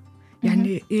مستقرة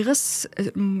يعني يغس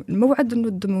الموعد إنه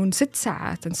الدم 6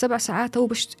 ساعات 7 ساعات هو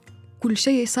باش كل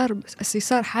شيء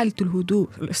صار حالة الهدوء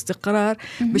الاستقرار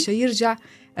باش يرجع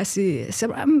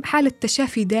حالة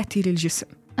تشافي ذاتي للجسم.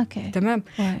 أوكي. تمام.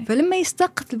 فلما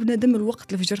يستقط البنادم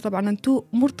الوقت الفجر طبعا أنتو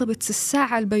مرتبط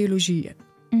الساعة البيولوجية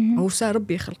أو ساعة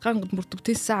ربي خلقان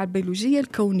مرتبطين الساعة البيولوجية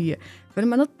الكونية.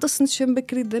 فلما نتص نشم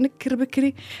بكري نذكر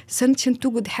بكري سنتشن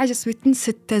توجد حاجة اسمها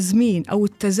تنسى التزمين أو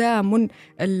التزامن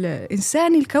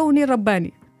الإنساني الكوني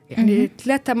الرباني، يعني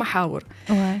 3 محاور.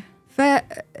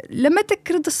 فلما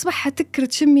تكرد الصبح تكرد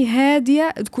تشمي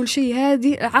هادية، كل شيء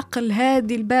هادي، عقل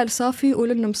هادي، البال صافي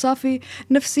والنم صافي،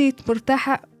 نفسية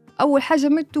مرتاحة. أول حاجة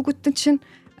ما توجد تنشن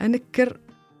أنكر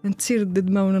نتصير ضد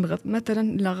ما وننغط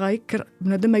مثلا لغايكر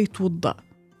بنادم يتوضأ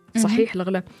صحيح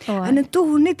لغلا أنا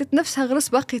نتوه نيت نفسها غرس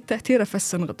باقي التأثير في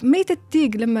السنغط ما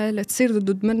يتتيق لما تصير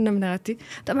ضد منا مناتي.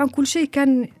 طبعا كل شيء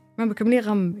كان ما بكمني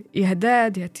غم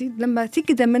يهداد ياتي لما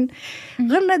تيجي من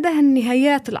غيرنا ده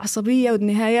النهايات العصبية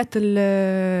والنهايات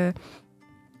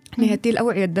نهاية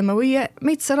الأوعية الدموية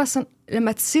ما يتصرصن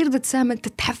لما تصير تتسامن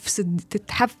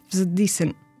تتحفز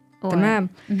الديسن. تمام.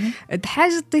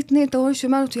 الحاجة التانية توش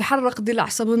ما يحرق دي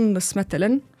الأعصاب النص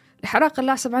مثلا الحراق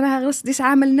الأعصاب معناها غرس ديس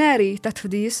عامل ناري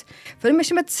تتفديس. فلما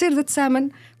ما تصير تتسامن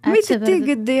ما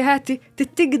تتيجد هاتي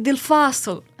تتيجد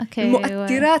الفاصل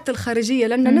المؤثرات الخارجية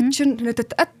لأن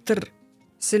نتتأثر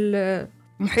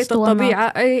محيط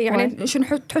الطبيعة يعني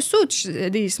شنو تحسوش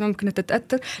ديس ممكن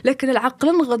تتأثر لكن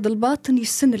العقل نغض الباطن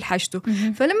يسن الحاجته.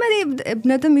 فلما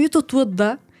بنادم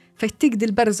يتوضى فيتيجد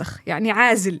البرزخ يعني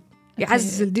عازل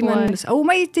يعزل ديما الناس أو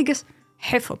ما يتيجس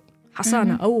حفظ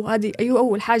حصانة أو هذه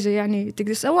أول حاجة يعني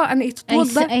تقدر سواء أن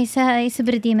يتوضأ أي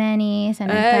سبر ديماني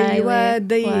أيوة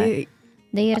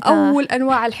أول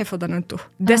أنواع الحفظ أنتو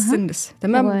دس النس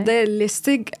تمام ده اللي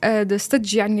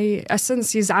استج يعني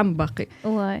أسنس يزعم باقي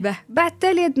بعد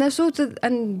تالي نسوت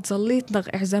أن تصليت نغ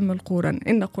إعزام القرآن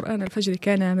إن قرآن الفجر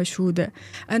كان مشهودا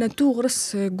أنا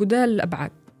تغرس جدال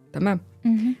أبعد. تمام.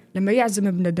 لما يعزم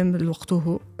ابن دم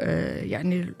الوقته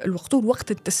يعني الوقت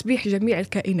وقت التسبيح جميع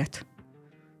الكائنات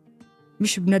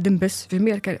مش بندم بس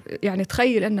جميع يعني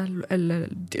تخيل أن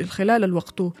خلال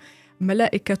الوقت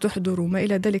ملائكة تحضر وما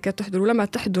إلى ذلك تحضر ولما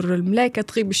تحضر الملائكة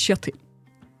تغيب الشياطين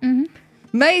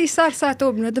ما يصار ساعته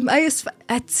بندم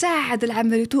هتساعد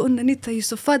العملية أن نيتا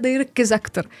يوسف هذا يركز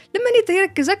أكتر. لما نيتا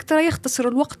يركز أكتر يختصر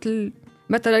الوقت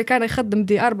مثلا كان يخدم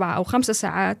دي 4 أو 5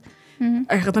 ساعات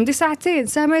يخدم دي 2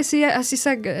 ساعة ما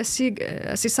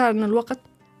يصير من الوقت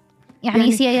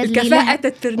يعني الكفاءة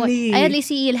الترنيم اللي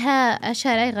يسي لها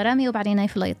شارع غرامي وبعدين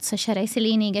يفليت شارع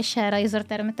يسليني قشارة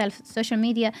يزرتر مثل في السوشيال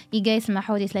ميديا يقايس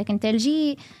المحودي لكن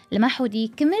تلجي المحودي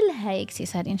يكملها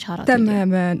يكسيسار إن شاء الله.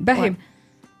 تماما باهم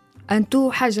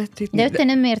أنتو حاجة لو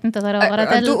تنميرت انت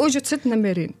أنتو أوجد 6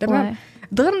 نميرين. تمام.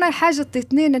 ضغرنا حاجة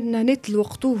 2 أن نيت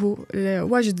الوقتوه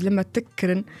واجد لما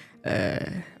تكرن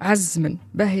عزمن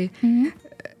باهي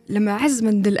لما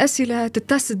عزمن الأسئلة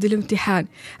تتاسد الامتحان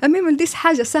أمي من ديس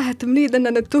حاجة ساهة تمنيد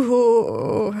أن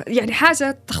نتوه يعني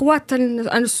حاجة تخوات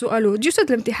عن السؤال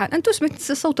جيسد الامتحان أنتو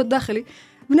سمعت الصوت الداخلي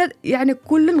يعني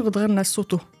كل نغضغرنا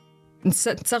الصوته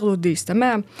نتساغلوا ديس.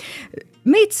 تمام.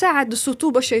 ما يتساعد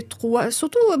الصوتو باش يتقوى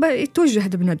الصوتو يتوجه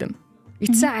بندم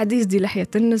يتساعد يزدي لحية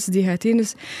الناس دي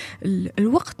هاتينس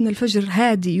الوقت من الفجر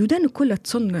هادي يودان كلها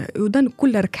تصن يودان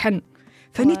كلها ركحن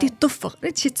فنيتي تطفق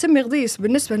نيتي تسمي غديس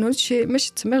بالنسبة إنه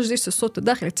مش تسمي غديس الصوت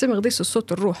الداخلي تسمي غديس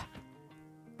الصوت الروح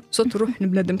صوت الروح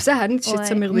نبلادم سهل نيتي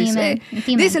تسمي غديس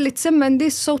ديس اللي تسمى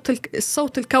ديس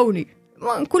الصوت الكوني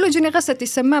كله جيني غست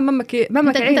يسمى مامك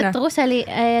عينه انت تغوس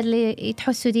اللي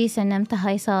يتحسوا ديس ان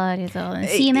متى صار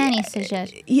سيماني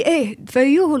السجاج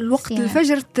فيوه الوقت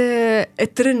الفجر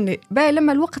ترني باي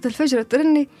لما الوقت الفجر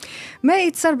ترني ما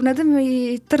يتصير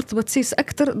بنادم ترتبط سيس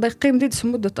اكثر دقيقه ديس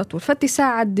مده اطول فتي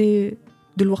ساعه دي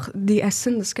الوقت دي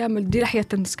السنس كامل دي لحيه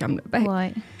النس كامله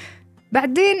باي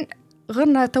بعدين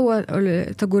غرنا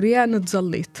تقوريان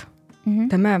نتزليت.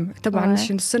 تمام. طبعا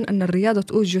السن أن الرياضة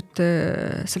توجد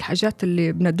الحاجات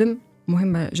اللي بندم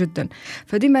مهمة جدا.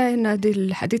 فديما هنا دي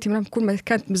الحديث من كل ما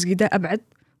كانت مسجدة أبعد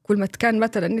كل ما كان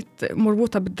مثلا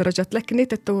مربوطة بالدرجات لكن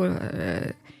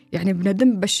يعني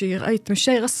بندم باش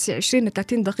مشي يغسي 20-30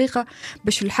 دقيقة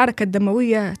باش الحركة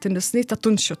الدموية تنسنيتها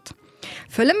تنشط.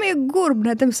 فلما يقول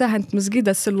بنادم ساهن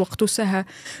مسجدة الوقت ساها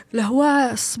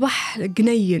لهوا الصباح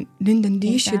جنين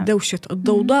نديش الدوشة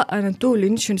الضوضاء أنا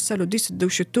تقول نش نسأله ديس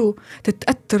الدوشتو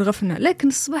تتأثر غفنا لكن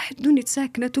الصباح الدنيا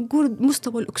ساكنة تقول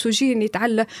مستوى الأكسجين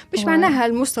يتعلى مش معناها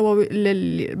المستوى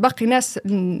باقي ناس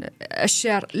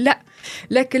الشعر لا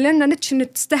لكن لأننا نتش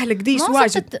نتستهلك ديس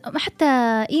واجد حتى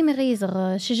إيمي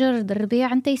غيزغ شجر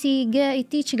الربيع أنت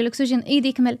يتيش الأكسجين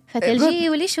إيدي كمل فتلجي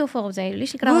وليش يوفق بزاي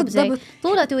وليش يكرهه بزاي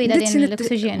طولة تويدة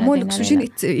مو الأكسجين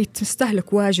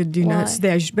يتستهلك واجد دينا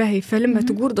سداج باهي فلما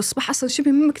تقول الصباح أصلا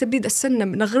شبه ممك تبديد السنة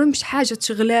ما نغرمش حاجة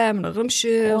شغلة ما نغرمش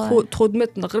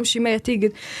خدمت ما نغرمش ما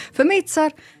يتيجد فما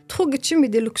يتصار تخوق تشمي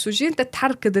دي الأكسجين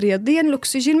تتحرك رياضيا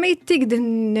الأكسجين ما يتيجد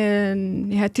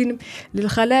هاتين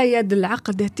للخلايا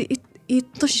العقد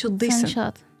يطش الديسن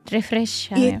نشاط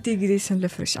ريفريش يديك ديسن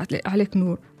ريفريش عليك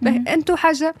نور. انتو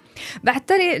حاجه بعد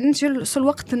تالي نجي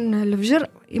الوقت الفجر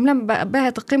يملم بها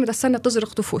تقييم السنه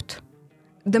تزرق تفوت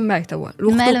دماي توا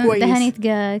الوقت كويس دهنيت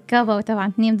كافا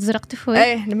طبعا تنيم تزرق تفوت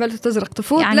نمل تزرق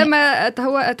تفوت يعني لما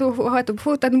تهوى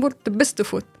تفوت نمر تبس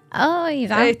تفوت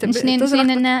يزعل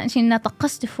نشين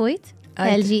تقص تفوت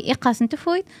ثلجي إقاس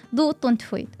تفوت ضوط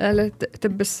تفوت لا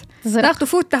تبس لا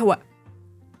تفوت تهوى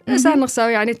إنسان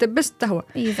نقصاوي يعني تبس تهوى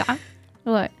يزعل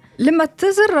لما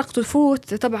تزرق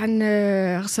تفوت طبعا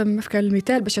غسم مفكر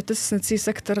المثال باش تسنسيس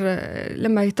أكتر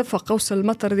لما يتفق قوس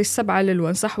المطر دي 7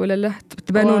 للوان صح ولا لا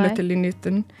تبانونة اللي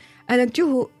نيتن أنا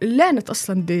نتيوه لانت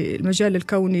أصلا دي المجال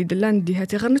الكوني دلاندي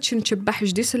هاتي غرنتش نشبح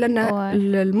جديس لأن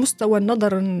المستوى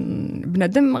النظر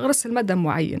بندم غرس المدى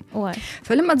معين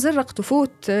فلما تزرق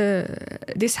تفوت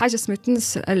ديس حاجة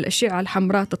سمتنس الأشعة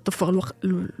الحمراء تتفق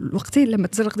الوقتين لما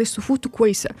تزرق ديس تفوت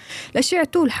كويسة الأشعة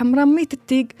تو الحمراء ميت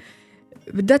التيق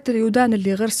بالذات اليودان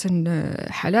اللي غرسن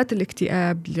حالات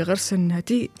الاكتئاب اللي غرسن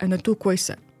هاتي أنا تو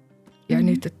كويسة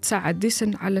يعني تتساعد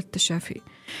ديسن على التشافي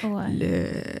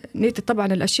نيت طبعا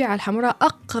الأشعة الحمراء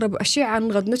أقرب أشعة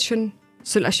نغدنتشن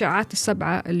الأشعات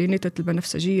 7 اللي نيتت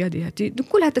البنفسجية دي هاتي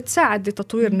كلها تتساعد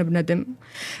لتطوير بندم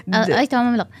أي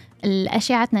تمام لك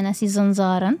الأشعتنا ناس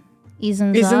يزنزارن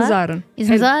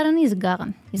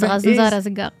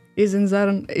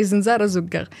يزغارن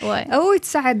زقاغ أو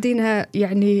يتساعد دينها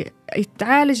يعني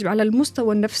يتعالج على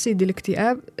المستوى النفسي دي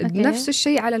الاكتئاب نفس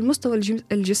الشيء على المستوى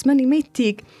الجسماني ما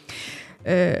يتيق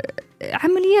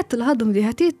عمليات الهضم دي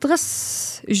هاتي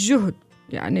تغس الجهد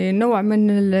يعني نوع من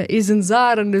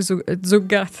الإزنزار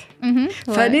الزقات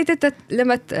فنيت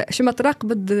لما شما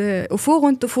تراقب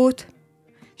أفوغن تفوت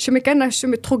شما كان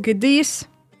شما تخوق ديس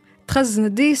تخزن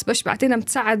الديس باش بعتنا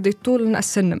متساعد طول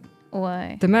السنم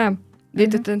تمام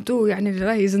ليت تنتو يعني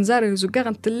راهي زنزار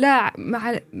الزقاغن تلاع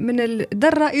من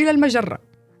الدرة إلى المجرة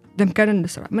دم كان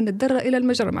النسرة من الدرة إلى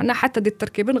المجرة معناها حتى دي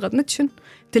التركيبين غد نتشن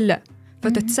تلاع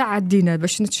فتتساعد دينا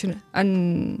باش نتشن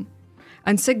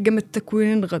أنسجم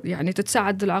التكوين غد يعني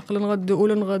تتساعد العقل غد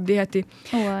أول غد هاتي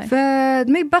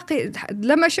فما باقي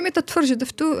لما شميت تفرج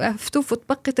فتوف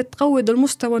وتبقي تتقود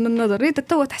المستوى النظر ريت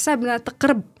تتوت حسابنا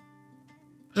تقرب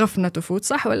غفنة تفوت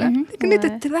صح ولا لكن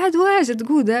تتبعد واجد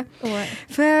جودة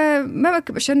فما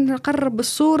بك عشان نقرب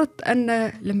بالصورة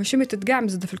أن لما شميت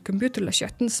تتقعمز في الكمبيوتر الأشياء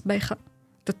تنس بايخة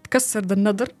تتكسر ذا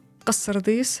النظر قصر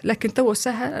ديس لكن تو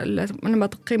سهل لما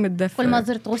تقيم الدفع كل ما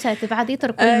زرت غسات بعد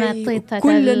يترك كل ما طيت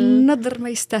كل النظر ما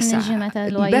يستسع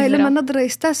لما النظر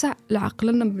يستسع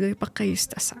العقل بقى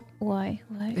يستسع واي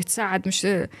يتساعد مش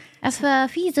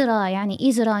في زرا يعني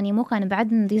إزراني مو كان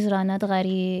بعدن ديزرا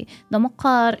ندغري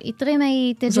دمقار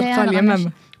يتغيمي تجيان غمش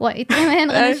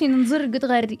ويتغيمي غمشي ننظر قد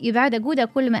غير يبعد جودة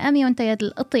كل ما أمي وانت يد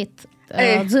القطيت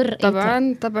زر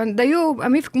طبعا دايوب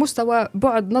أميفك مستوى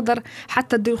بعد نظر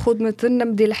حتى دي الخدمة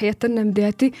النم دي لحية النم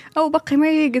دياتي أو بقي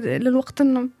ما يجد للوقت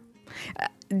النم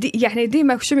دي يعني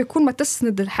ديما شو يكون ما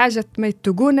تسند الحاجة ما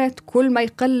يتجونت كل ما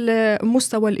يقل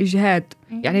مستوى الإجهاد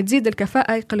يعني تزيد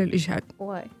الكفاءة يقل الإجهاد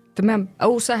تمام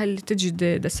أو سهل تجد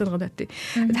السن غداتي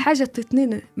الحاجة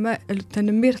الاثنين ما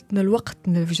تنميرت الوقت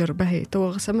نفجر بهي تو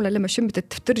غسمنا لما شمت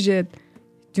التفترجد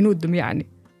جنودهم يعني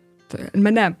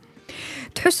المنام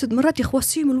تحس مرات يا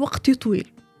خواسيم الوقت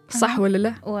يطويل صح ولا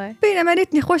لا بينما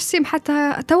نيتني خوش سيم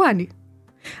حتى تواني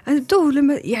أنا تو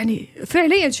لما يعني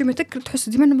فعليا شو ما تكرد تحس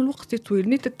ديما من الوقت يطويل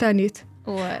نيت التانيت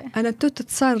أنا تو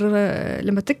تتصار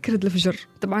لما تكرد الفجر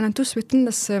طبعا أنتو سويت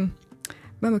الناس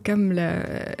ما كاملة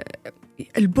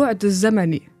البعد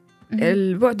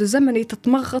الزمني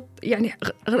تتمغط يعني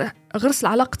غرس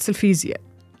العلاقة الفيزياء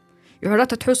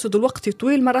مرات تحس الوقت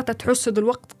يطويل مرات تحس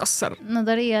الوقت قصر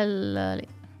نظرية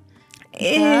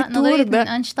نظرية من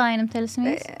أينشتاين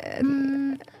متلسميس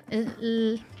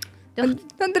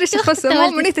ما ادري ايش خاصه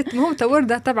مو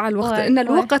تورده تبع الوقت ان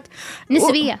الوقت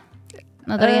نسبيه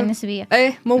نظريه نسبيه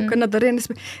ممكن نظريه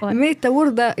نسبيه ما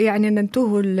تورده يعني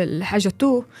ننتوه الحاجه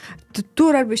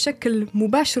تتورر بشكل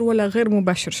مباشر ولا غير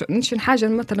مباشر نشن حاجه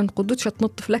مثلا قدوتش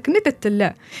تنطف لكن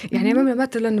نتتلا يعني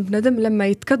مثلا بنادم لما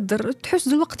يتكدر تحس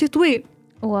الوقت طويل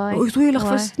ويطويل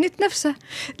خفص نيت نفسه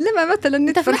لما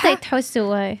مثلا فرحان تحس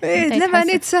لما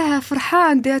نيت ساها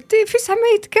فرحان ديتي في ساعه ما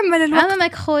يتكمل الوقت أما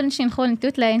مكخول نخول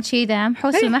توتلا نشي دام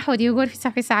حوس المحود يقول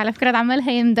في ساعه على فكره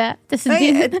عملها يمدا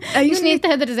تسديد شنو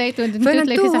تهدر زيتون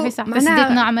توتلا في ساعه تسديد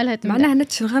نوع عملها معناها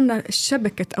نتشغلنا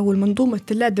الشبكه او المنظومه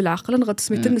التلاد العقل غد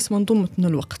سميتنس منظومه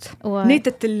الوقت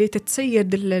نيت اللي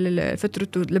تتسيد فتره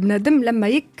البنادم لما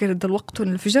يكرد الوقت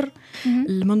الفجر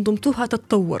المنظومتها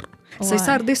تتطور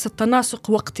سيصار ديس التناسق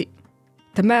وقتي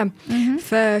تمام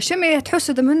فشمي تحس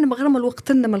من مغرم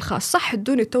الوقت إنما الخاص صح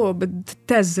الدنيا تو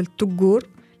بتتازل تجور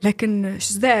لكن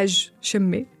شزاج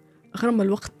شمي غرم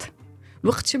الوقت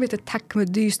شمي تتحكم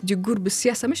الديس ديقور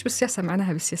بالسياسة، مش بالسياسة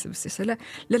معناها بالسياسة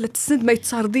لا تسند ما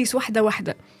يتصار ديس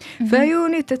واحدة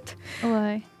فيوني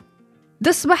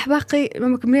دصبح باقي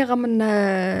مكميغة من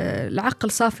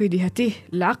العقل صافي دي هتيه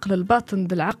العقل الباطن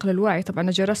بالعقل الواعي.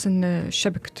 طبعا جراسن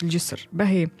شبكة الجسر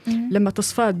باهي لما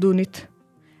تصفى دونيت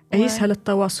أيسها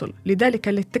للتواصل، لذلك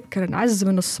اللي تذكر نعز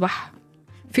من الصباح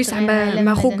في ساعة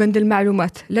ما خوق عند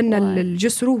المعلومات، لأن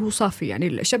الجسر هو صافي يعني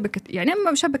الشبكة، يعني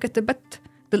أما شبكة تبت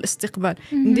للاستقبال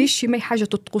نديش شي ما حاجة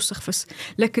تتقوس خفس.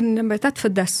 لكن لما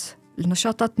تتفدس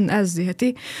النشاطات نازي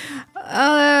هتي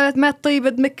ما طيب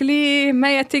دمكلي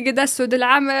ما يتيجي دسود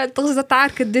العمل تغزى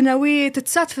تعارك الدناوي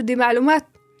تتساتف دي معلومات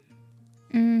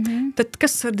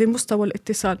تتكسر دي مستوى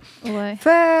الاتصال.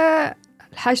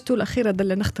 فالحاجة الأخيرة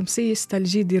اللي نختم سيس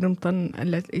تالجي دي رمطن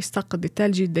اللي يستقد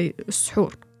تالجي دي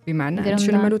السحور، بمعنى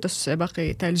شنو مالوت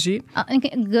باقي تالجي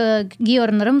جيور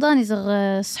رمضان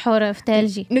يزغ سحور في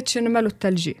تالجي نتشن مالو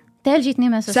تالجي تالجي تني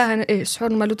مسا ساهن ايه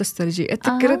سحور مالو تستلجي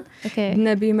اتكرد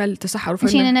النبي مال تسحر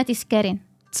مشينا ناتي سكرين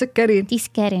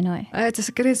تسكرين واي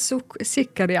تسكرين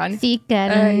سكر يعني سكر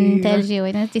تالجي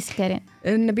وين تسكرين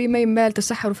النبي ما يمال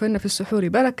تسحر فإن في السحور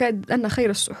بركة أن خير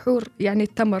السحور يعني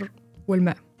التمر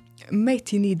والماء ما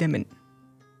يتني دمن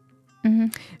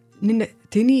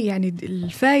تني يعني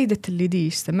الفائدة اللي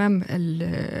ديس تمام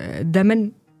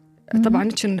الدمن. طبعا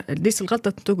نتشن ديس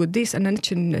الغلطة تقول ديس أن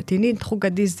نتشن تنين تخوق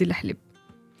ديس دي الحليب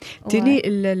تني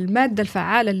المادة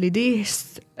الفعالة اللي ديس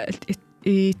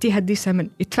يتيها دي سمن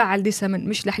يتفعل دي سمن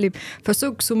مش الحليب.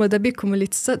 فسوق سوما دبيكم اللي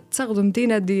تستخدم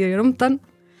دينا دي رمطن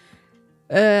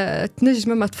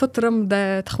تنجم ما تفطرم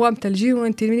دا تخوام تلجين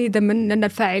وانت مني دمن لأن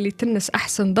الفاعل تنس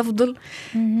أحسن دفضل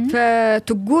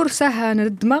فتقور ساها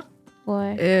الدماغ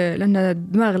لأن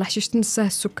الدماغ لحشيش تنساه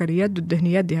السكريات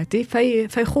والدهنيات دي هاتي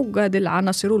فيخوق هذه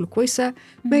العناصر الكويسة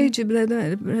ما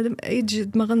يجي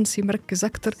دماغ نسي مركز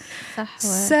أكتر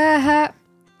ساها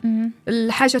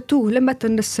الحاجة توه لما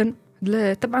تنسن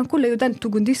طبعا كل يدان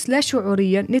تقنديس لا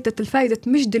شعوريا نيتة الفائدة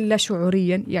مش دل لا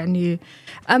شعوريا يعني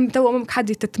توا ممكن حد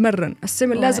يتتمرن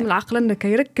السم لازم العقل انك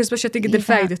يركز باش تجد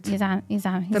الفائدة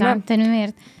يزعم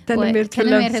تنميرت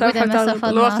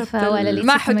الوقت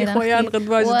ما حد يخويان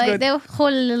غدواج وده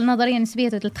خل النظرية النسبية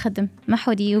تتخدم ما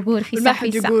حد يقول في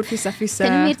ساعة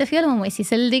تنميرت في يوم ويسي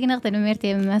سلديقنا تنميرت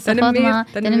مسافاتنا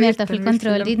تنميرت في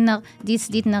الكنترول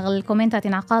ديدنا الكومنتات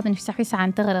عقاب في ساعة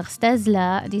عن تغرق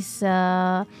استازلا ديس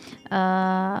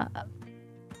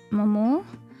مامو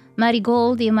ماري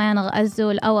جولد يما ينغ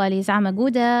أزو الأول يزعم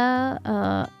جودة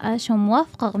أشو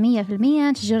موافقة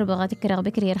 100% تجربة غتكرغ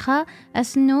بكري يرخا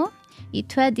أسنو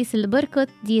يتفاديس البركت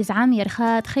دي يزعم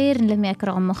يرخا خير لم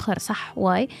يكرغ مخر صح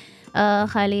واي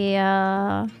خالي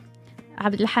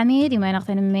عبد الحميد يما ينغ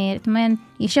تنمير تمان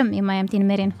يشم يما يمتين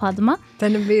ميرين فاطمة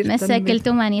مساكل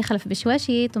تومان يخلف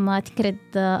بشواشي ثم تكرد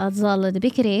أتظال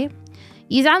بكري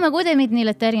يزعم جودة مدني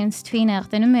للتارين ستفينا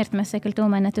تنميرت مساكل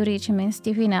توما ناتوريتش من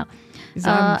ستفينا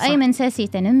أي من ساسي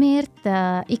تنميرت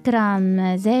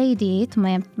إكرام زايدي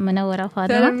منورة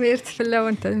فاضلة تنميرت في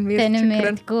اللون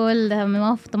تنميرت كل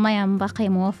موافق ما باقي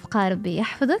موافقة ربي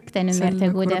يحفظك تنميرت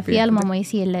جودة في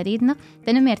المميسية اللذيذنا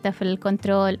تنميرت في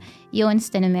الكنترول يونس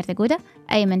تنميرت جودة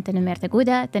أيمن تنميرت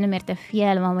جودة تنميرت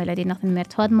في الماما اللذيذنا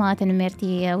تنميرت فاطمة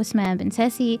تنميرتي واسمة بن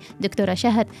ساسي دكتورة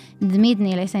شهد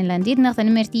دميدني ليسن لانديدنا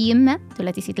تنميرتي يمة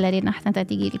تلاتي سيت لذيذنا حتى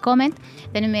تيجي الكومنت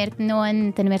تنميرت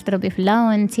نون تنميرت ربي في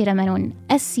اللون سيرة منون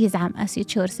أس يزعم أس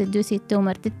يتشور سدوسي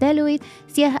تومر تتالويد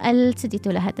سياه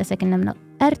السديتو لها تسكن من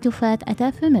أرتفات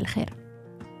أتافم الخير.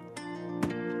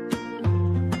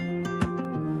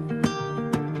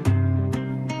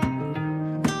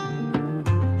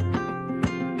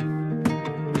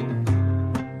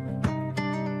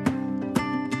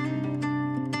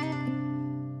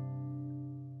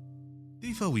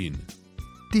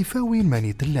 تيفاوين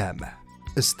ماني تلام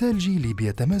استالجي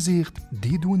ليبيا تمازيغت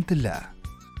ديدون تلا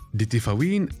دي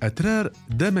تيفاوين أترار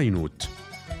دامينوت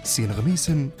سين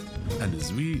غميسن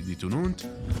أنزوي دي تونونت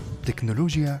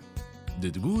تكنولوجيا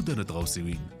دي تقود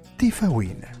نتغوصيوين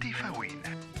تيفاوين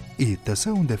إيه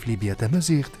تساوند في ليبيا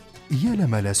تمازيغت يالا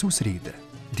مالا سوسريد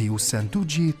ديو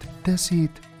سانتوجيت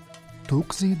تاسيت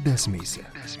توقزي داسميس.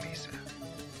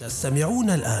 تستمعون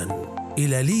الآن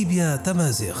إلى ليبيا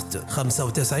تمازيغت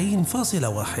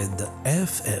 95.1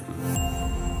 FM.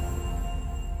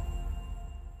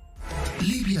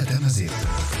 ليبيا تامازيغت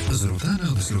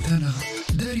زروتانا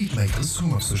داريت ما يخصهم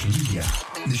في السوشيال ميديا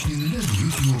نشنين لنا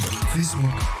بيوتيوب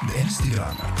فيسبوك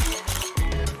بانستغرام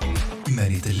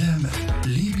ماني تلام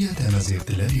ليبيا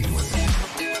تامازيغت لاريدو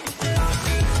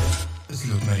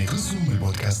زلوت ما يخصهم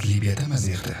البودكاست ليبيا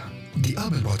تامازيغت دي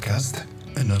أبل بودكاست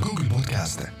إن جوجل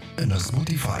بودكاست إن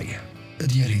سبوتيفاي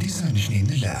ديال ديسان جنين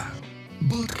الله.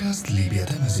 بودكاست ليبيا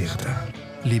تمازيغت.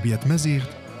 ليبيا تمازيغت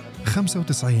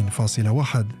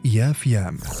 95.1 يا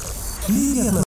فيام.